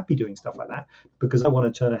quite happy doing stuff like that because I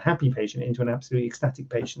want to turn a happy patient into an absolutely ecstatic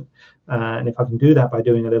patient. And if I can do that by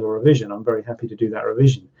doing a little revision, I'm very happy to do that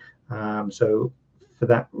revision. So for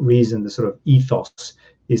that reason, the sort of ethos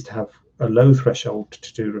is to have a low threshold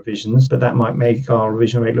to do revisions, but that might make our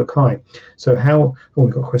revision rate look high. So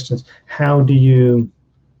we've got questions. How do you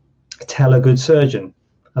tell a good surgeon?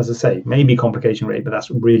 As I say, maybe complication rate, but that's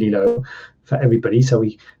really low for everybody. So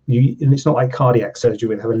and it's not like cardiac surgery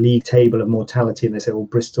where they have a league table of mortality and they say, well,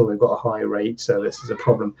 Bristol, they've got a high rate, so this is a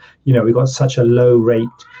problem. We've got such a low rate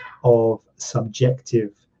of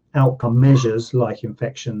subjective outcome measures like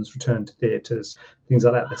infections, return to theatres, things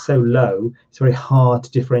like that. They're so low, it's very hard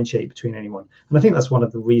to differentiate between anyone. And I think that's one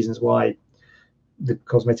of the reasons why the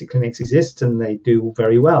cosmetic clinics exist, and they do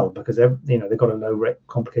very well, because they've got a low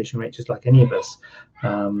complication rate just like any of us.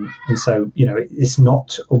 And so it's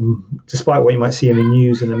not, despite what you might see in the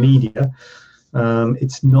news and the media,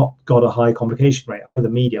 it's not got a high complication rate. The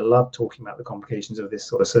media love talking about the complications of this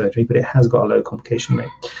sort of surgery, but it has got a low complication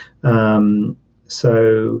rate.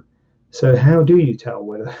 So how do you tell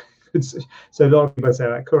whether? So a lot of people say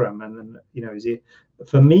about Kuram, and is it,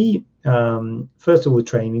 for me, first of all, the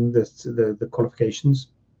training, the qualifications,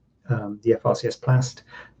 the FRCS Plast,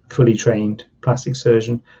 fully trained plastic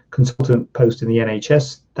surgeon, consultant post in the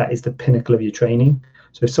NHS, that is the pinnacle of your training.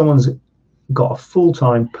 So if someone's got a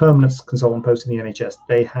full-time permanent consultant post in the NHS,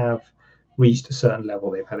 they have reached a certain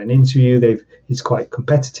level. They've had an interview, it's quite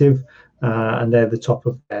competitive, and they're the top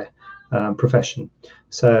of their profession.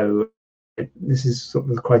 So this is sort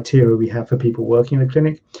of the criteria we have for people working in the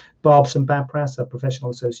clinic. BARBS and BAPRAS are professional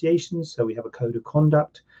associations, so we have a code of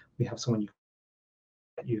conduct. We have someone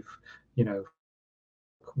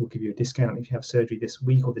will give you a discount if you have surgery this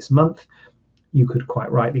week or this month. You could quite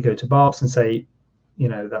rightly go to BARBS and say,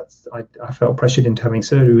 I felt pressured into having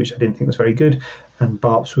surgery, which I didn't think was very good, and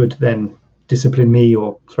BARBS would then discipline me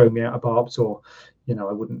or throw me out of BARBS, or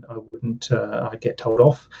I'd get told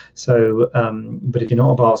off. So, but if you're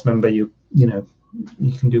not a BARBS member, you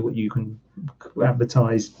can do what you can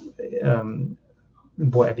advertise,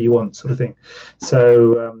 whatever you want, sort of thing.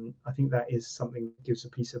 So I think that is something that gives a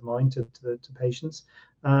peace of mind to patients,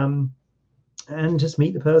 and just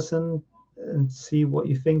meet the person and see what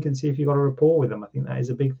you think and see if you've got a rapport with them. I think that is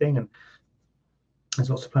a big thing, and there's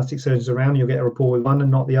lots of plastic surgeons around. You'll get a rapport with one and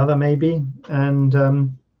not the other, maybe, and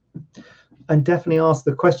definitely ask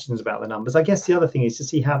the questions about the numbers. I guess the other thing is to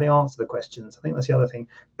see how they answer the questions. I think that's the other thing.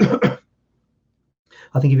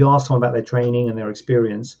 I think if you ask someone about their training and their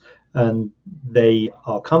experience, and they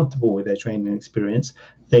are comfortable with their training and experience,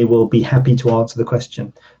 they will be happy to answer the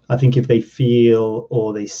question. I think if they feel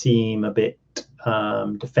or they seem a bit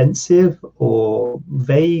defensive or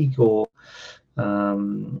vague or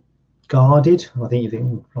guarded, I think you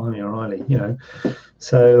think, blimey, O'Reilly,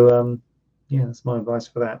 So that's my advice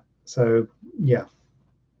for that. So yeah,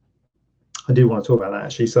 I do want to talk about that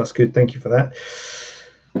actually, so that's good. Thank you for that.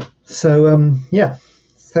 So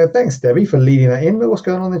so thanks, Debbie, for leading that in. But what's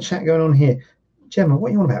going on in the chat going on here? Gemma, what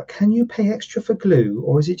are you on about? Can you pay extra for glue,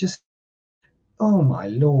 or is it just, oh my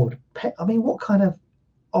lord, I mean, what kind of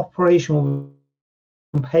operation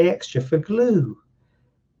will pay extra for glue?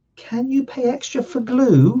 Can you pay extra for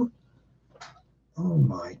glue? Oh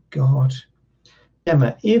my god.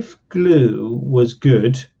 Gemma, if glue was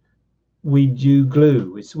good, we do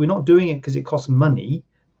glue. We're not doing it because it costs money.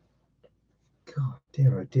 God,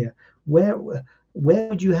 dear, oh dear. Where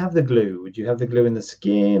would you have the glue? Would you have the glue in the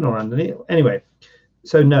skin or underneath? Anyway,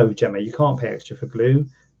 so no, Gemma, you can't pay extra for glue.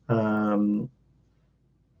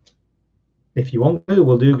 If you want glue,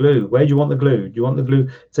 we'll do glue. Where do you want the glue? Do you want the glue?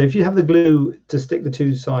 So if you have the glue to stick the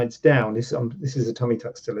two sides down, this is a tummy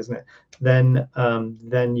tuck still, isn't it?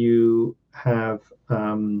 Then you have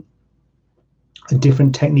a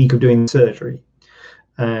different technique of doing the surgery,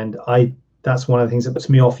 and that's one of the things that puts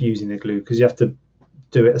me off using the glue, because you have to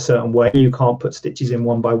do it a certain way. You can't put stitches in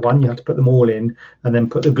one by one. You have to put them all in and then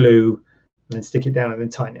put the glue and then stick it down and then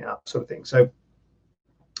tighten it up, sort of thing. So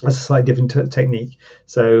that's a slightly different technique.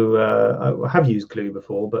 So I have used glue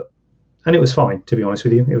before, and it was fine, to be honest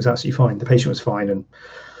with you. It was absolutely fine. The patient was fine, and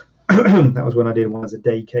That was when I did one as a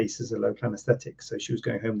day case as a local anaesthetic. So she was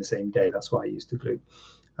going home the same day. That's why I used the glue.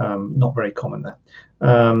 Not very common there.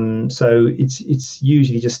 So it's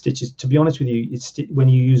usually just stitches. To be honest with you, when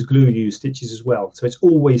you use glue, you use stitches as well. So it's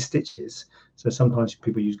always stitches. So sometimes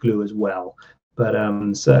people use glue as well. But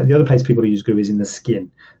so the other place people use glue is in the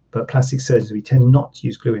skin. But plastic surgeons, we tend not to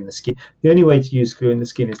use glue in the skin. The only way to use glue in the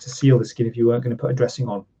skin is to seal the skin if you weren't going to put a dressing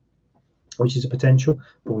on, which is a potential,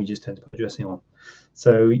 but we just tend to put a dressing on.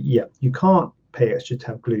 So yeah, you can't pay extra to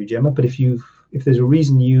have glue, Gemma, but if there's a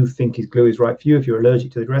reason you think glue is right for you, if you're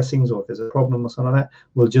allergic to the dressings or if there's a problem or something like that,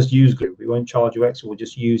 we'll just use glue. We won't charge you extra, we'll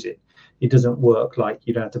just use it. It doesn't work like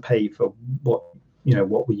you don't have to pay for what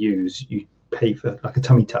we use. You pay for like a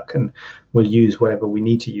tummy tuck, and we'll use whatever we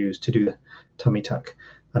need to use to do the tummy tuck.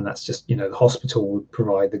 And that's just, the hospital would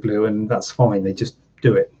provide the glue, and that's fine. They just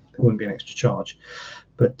do it. There wouldn't be an extra charge.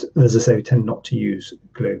 But as I say, we tend not to use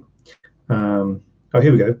glue. Oh,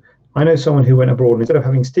 here we go. I know someone who went abroad, and instead of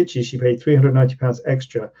having stitches, she paid £390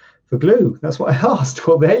 extra for glue. That's what I asked.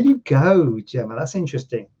 Well, there you go, Gemma. That's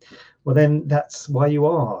interesting. Well, then that's why you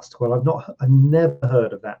asked. Well, I've never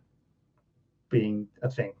heard of that being a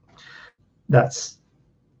thing. That's,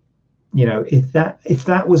 if that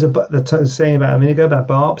was saying about a minute ago about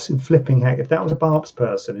barbs and flipping heck, if that was a barbs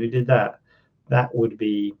person who did that, that would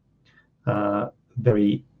be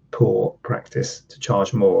very poor practice to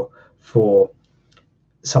charge more for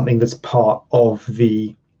something that's part of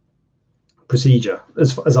the procedure.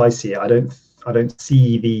 As I see it, I don't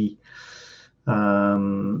see the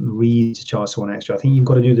reason to charge someone extra. I think you've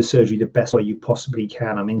got to do the surgery the best way you possibly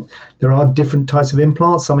can. I mean, there are different types of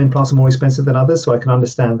implants. Some implants are more expensive than others, so I can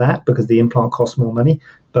understand that because the implant costs more money.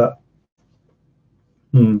 But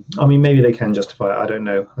I mean, maybe they can justify it. I don't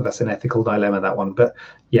know. That's an ethical dilemma, that one. But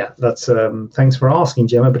yeah, that's thanks for asking,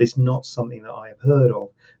 Gemma. But it's not something that I have heard of,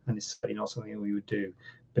 and it's certainly not something that we would do.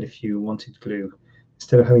 But if you wanted glue,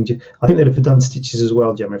 instead of having to, I think they'd have done stitches as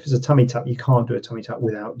well, Gemma. If it's a tummy tuck, you can't do a tummy tuck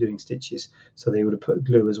without doing stitches. So they would have put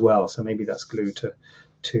glue as well. So maybe that's glue to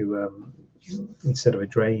instead of a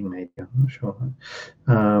drain, maybe. I'm not sure.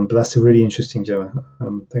 But that's a really interesting, Gemma.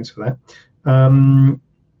 Thanks for that.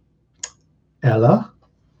 Ella.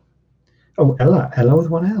 Oh, Ella with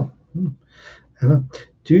one L. Ella,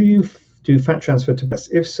 do you do fat transfer to breasts?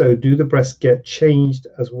 If so, do the breasts get changed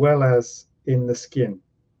as well as in the skin?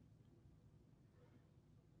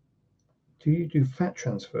 Do you do fat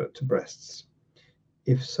transfer to breasts?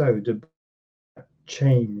 If so, do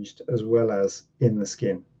changed as well as in the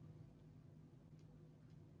skin?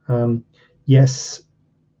 Yes,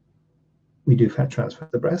 we do fat transfer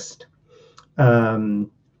to the breast. Fat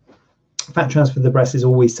transfer to the breast is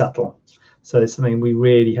always subtle. So it's something we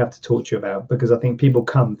really have to talk to you about, because I think people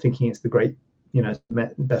come thinking it's the great,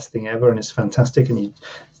 best thing ever, and it's fantastic, and you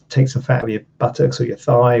take some fat out of your buttocks or your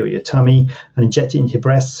thigh or your tummy and inject it into your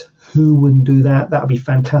breasts. Who wouldn't do that? That would be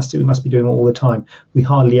fantastic. We must be doing it all the time. We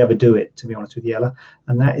hardly ever do it, to be honest with you, Ella.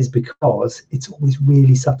 And that is because it's always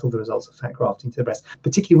really subtle, the results of fat grafting to the breast,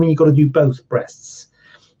 particularly when you've got to do both breasts.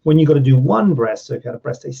 When you've got to do one breast, so if you had a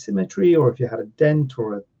breast asymmetry, or if you had a dent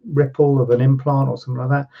or a ripple of an implant or something like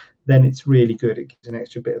that, then it's really good. It gives an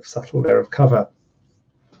extra bit of subtle layer of cover.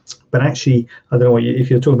 But actually, I don't know if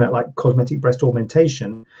you're talking about like cosmetic breast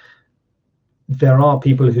augmentation, there are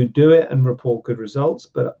people who do it and report good results,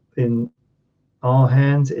 but in our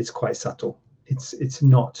hands, it's quite subtle. It's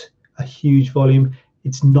not a huge volume.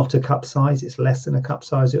 It's not a cup size. It's less than a cup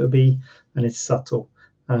size it would be, and it's subtle.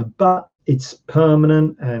 But it's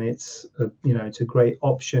permanent, and it's a great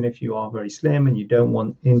option if you are very slim and you don't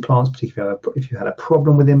want implants, particularly if you had a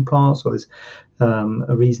problem with implants, or there's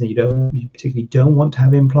a reason that you particularly don't want to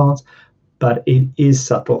have implants. But it is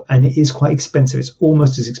subtle, and it is quite expensive. It's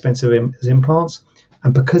almost as expensive as implants,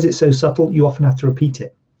 and because it's so subtle, you often have to repeat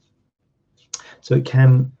it. So it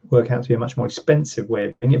can work out to be a much more expensive way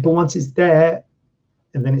of doing it. But once it's there,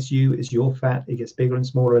 and then it's your fat, it gets bigger and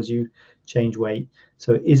smaller as you change weight.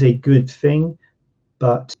 So it is a good thing,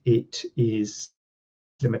 but it is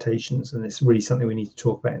limitations, and it's really something we need to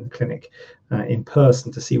talk about in the clinic, in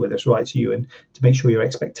person, to see whether it's right to you, and to make sure your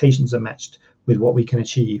expectations are matched with what we can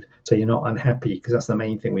achieve, so you're not unhappy, because that's the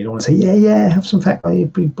main thing. We don't want to say, yeah, have some fat,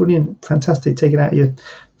 you'd be brilliant, fantastic, take it out of your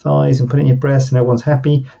thighs and put it in your breast, and everyone's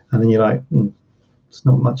happy, and then you're like, it's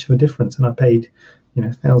not much of a difference, and I paid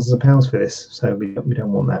thousands of pounds for this. So we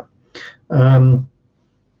don't want that.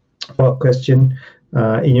 Follow-up question: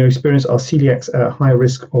 in your experience, are celiacs at high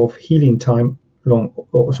risk of healing time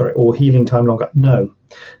healing time longer? No,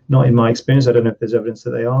 not in my experience. I don't know if there's evidence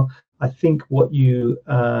that they are. I think what you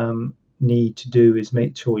need to do is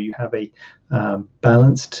make sure you have a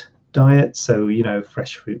balanced diet, so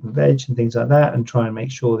fresh fruit and veg and things like that, and try and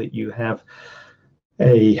make sure that you have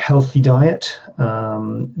a healthy diet,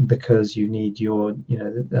 because you need your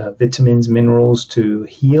vitamins, minerals to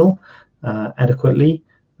heal adequately.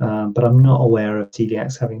 But I'm not aware of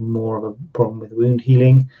celiacs having more of a problem with wound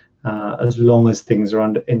healing, as long as things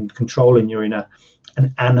are in control and you're in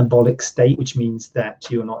an anabolic state, which means that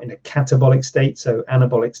you're not in a catabolic state. So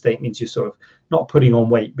anabolic state means you're sort of not putting on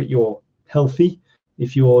weight, but you're healthy.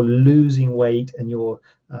 If you're losing weight and you're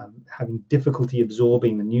having difficulty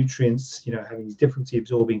absorbing the nutrients, having difficulty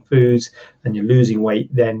absorbing foods, and you're losing weight,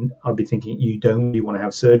 then I'll be thinking you don't really want to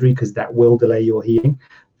have surgery, because that will delay your healing.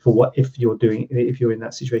 If you're in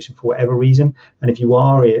that situation for whatever reason, and if you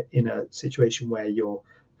are in a situation where you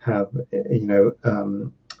have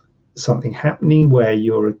something happening where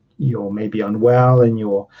you're maybe unwell and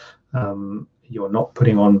you're not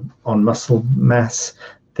putting on muscle mass,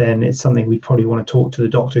 then it's something we probably want to talk to the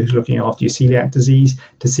doctor who's looking after your celiac disease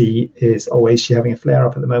to see, is she having a flare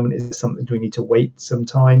up at the moment? Is it something, do we need to wait some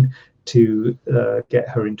time to get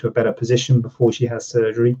her into a better position before she has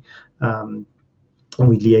surgery? And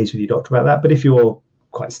we liaise with your doctor about that. But if you're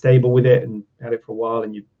quite stable with it and had it for a while,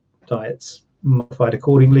 and your diet's modified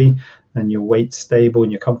accordingly and your weight's stable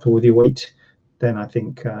and you're comfortable with your weight, then I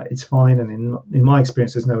think it's fine. And in my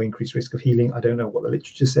experience, there's no increased risk of healing. I don't know what the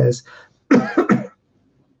literature says.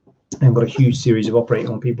 I've got a huge series of operating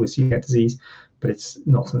on people with celiac disease, but it's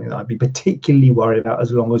not something that I'd be particularly worried about,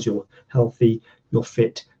 as long as you're healthy, you're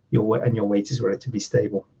fit, and your weight is relatively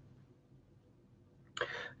stable.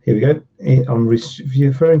 Here we go. I'm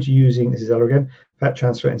referring to using, this is Ella again, fat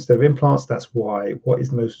transfer instead of implants. That's why. What is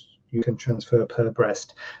the most you can transfer per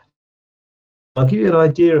breast? I'll give you an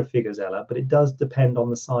idea of figures, Ella, but it does depend on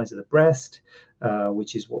the size of the breast,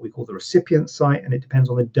 which is what we call the recipient site, and it depends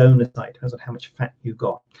on the donor site. It depends on how much fat you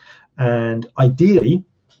got. And ideally,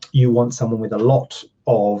 you want someone with a lot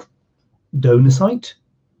of donor site,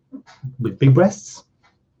 with big breasts,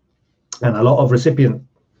 and a lot of recipient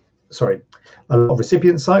site,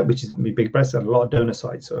 which is going to be big breasts, and a lot of donor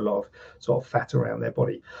site, so a lot of sort of fat around their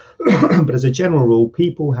body. But as a general rule,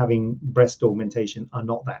 people having breast augmentation are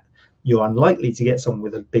not that. You're unlikely to get someone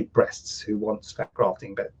with a big breasts who wants fat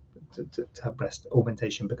grafting, but to have breast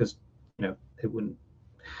augmentation, because they wouldn't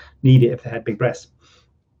need it if they had big breasts.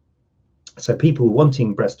 So people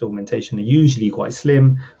wanting breast augmentation are usually quite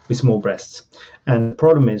slim with small breasts. And the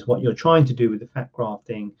problem is, what you're trying to do with the fat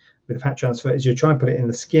grafting, with the fat transfer, is you're trying to put it in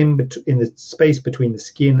the skin, in the space between the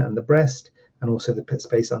skin and the breast, and also the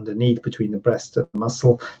space underneath between the breast and the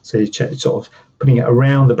muscle. So you're sort of putting it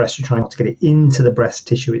around the breast. You're trying to get it into the breast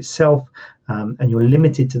tissue itself, and you're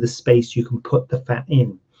limited to the space you can put the fat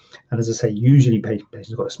in. And as I say, usually patients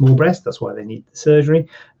have got a small breast. That's why they need the surgery.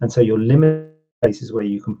 And so you're limited places where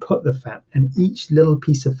you can put the fat, and each little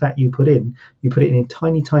piece of fat you put it in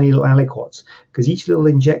tiny little aliquots, because each little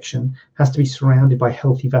injection has to be surrounded by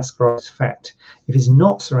healthy vascularized fat. If it's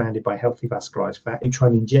not surrounded by healthy vascularized fat, you try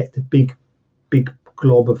and inject a big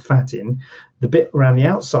glob of fat in, the bit around the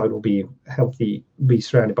outside will be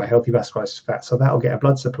surrounded by healthy vascularized fat, so that'll get a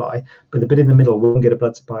blood supply, but the bit in the middle won't get a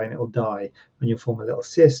blood supply, and it will die, and you'll form a little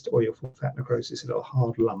cyst, or you'll form fat necrosis, a little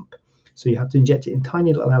hard lump. So you have to inject it in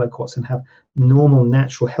tiny little aliquots and have normal,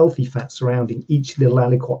 natural, healthy fat surrounding each little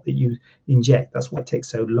aliquot that you inject. That's why it takes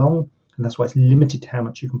so long, and that's why it's limited to how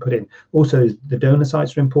much you can put in. Also, the donor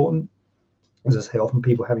sites are important. As I say, often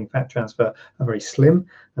people having fat transfer are very slim,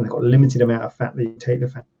 and they've got a limited amount of fat that you take the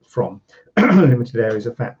fat from, limited areas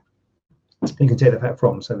of fat you can take the fat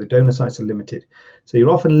from. So the donor sites are limited. So you're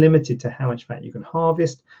often limited to how much fat you can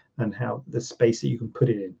harvest and how the space that you can put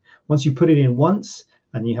it in. Once you put it in once,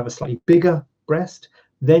 and you have a slightly bigger breast,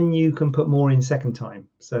 then you can put more in second time.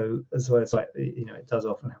 So as well as, it does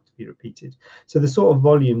often have to be repeated. So the sort of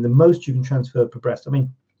volume, the most you can transfer per breast. I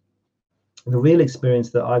mean, the real experience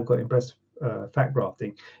that I've got in breast fat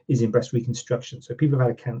grafting is in breast reconstruction. So people have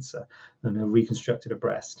had a cancer and have reconstructed a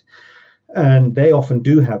breast, and they often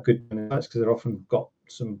do have good donor because they've often got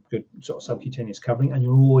some good sort of subcutaneous covering, and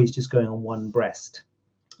you're always just going on one breast.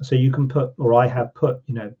 So you can put, or I have put,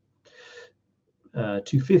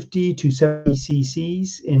 250, 270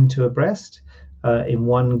 cc's into a breast in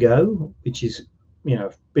one go, which is,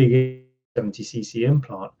 big 70 cc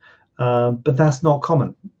implant. But that's not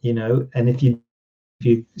common, and if you're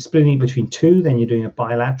splitting it between two, then you're doing a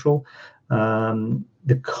bilateral.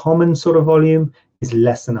 The common sort of volume is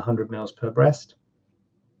less than 100 mils per breast.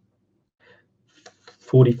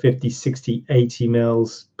 40, 50, 60, 80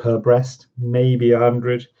 mils per breast, maybe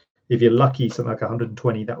 100. If you're lucky, something like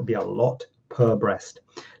 120, that would be a lot per breast.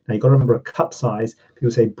 Now you've got to remember a cup size.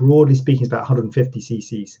 People say, broadly speaking, it's about 150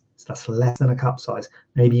 cc's. It's That's less than a cup size,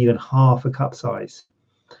 maybe even half a cup size.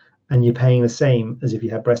 And you're paying the same as if you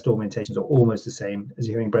had breast augmentations, or almost the same as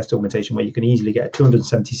you're having breast augmentation, where you can easily get a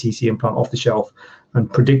 270cc implant off the shelf and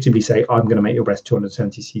predictably say, I'm going to make your breast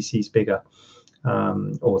 270ccs bigger,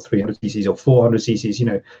 or 300ccs or 400ccs.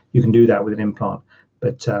 You can do that with an implant.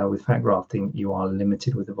 But with fat grafting, you are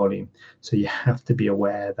limited with the volume. So you have to be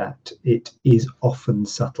aware that it is often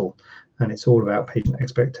subtle, and it's all about patient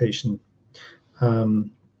expectation.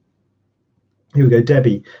 Here we go,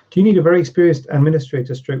 Debbie. Do you need a very experienced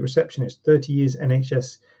administrator stroke receptionist, 30 years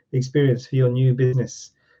NHS experience for your new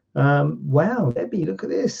business? Wow, Debbie, look at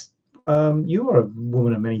this. You are a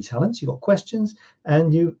woman of many talents. You've got questions.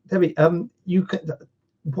 And Debbie,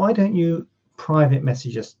 why don't you private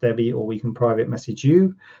message us, Debbie, or we can private message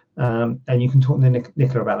you, and you can talk to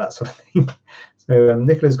Nicola about that sort of thing. So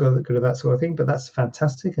Nicola's good at that sort of thing, but that's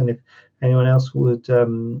fantastic. And if anyone else would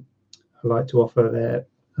like to offer their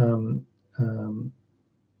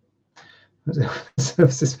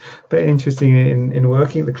services, very interesting in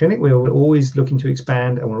working at the clinic. We're always looking to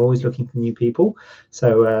expand, and we're always looking for new people.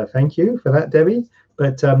 So thank you for that, Debbie.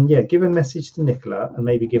 But yeah, give a message to Nicola, and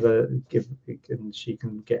maybe and she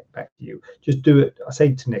can get back to you. Just do it. I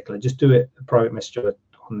say to Nicola, just do it a private message on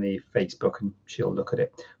the Facebook, and she'll look at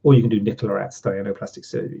it. Or you can do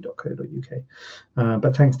nicola@staianoplasticsurgery.co.uk.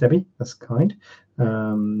 But thanks, Debbie. That's kind.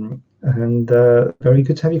 And very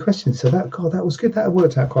good to have your questions. So that was good. That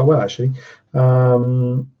worked out quite well, actually.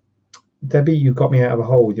 Debbie, you got me out of a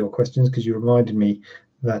hole with your questions, because you reminded me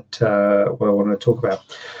that what I wanted to talk about.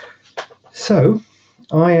 So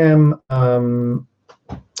I am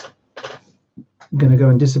going to go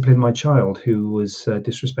and discipline my child, who was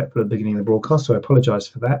disrespectful at the beginning of the broadcast. So I apologise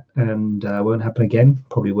for that, and won't happen again.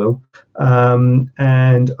 Probably will. And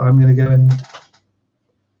I'm going to go and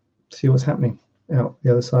see what's happening out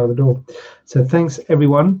the other side of the door. So thanks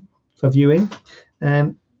everyone for viewing,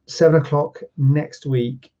 and 7 o'clock next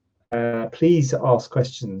week. Please ask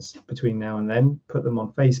questions between now and then. Put them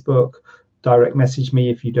on Facebook. Direct message me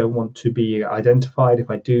if you don't want to be identified. If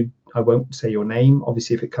I do, I won't say your name.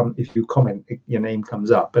 Obviously, if you comment, your name comes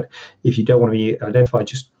up. But if you don't want to be identified,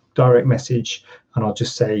 just direct message, and I'll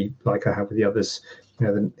just say, like I have with the others,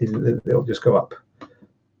 they'll just go up.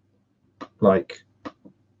 Like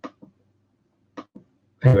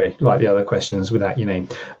the other questions without your name.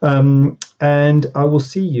 And I will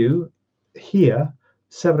see you here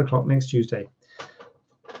 7 o'clock next Tuesday.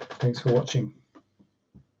 Thanks for watching.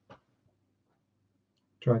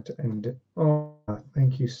 Try to end it. Oh,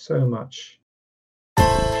 thank you so much.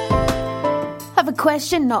 Have a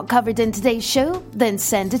question not covered in today's show? Then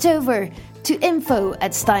send it over to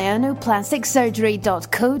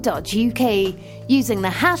info@staianoplasticsurgery.co.uk using the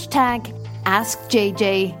hashtag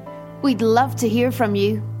AskJJ. We'd love to hear from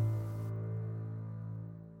you.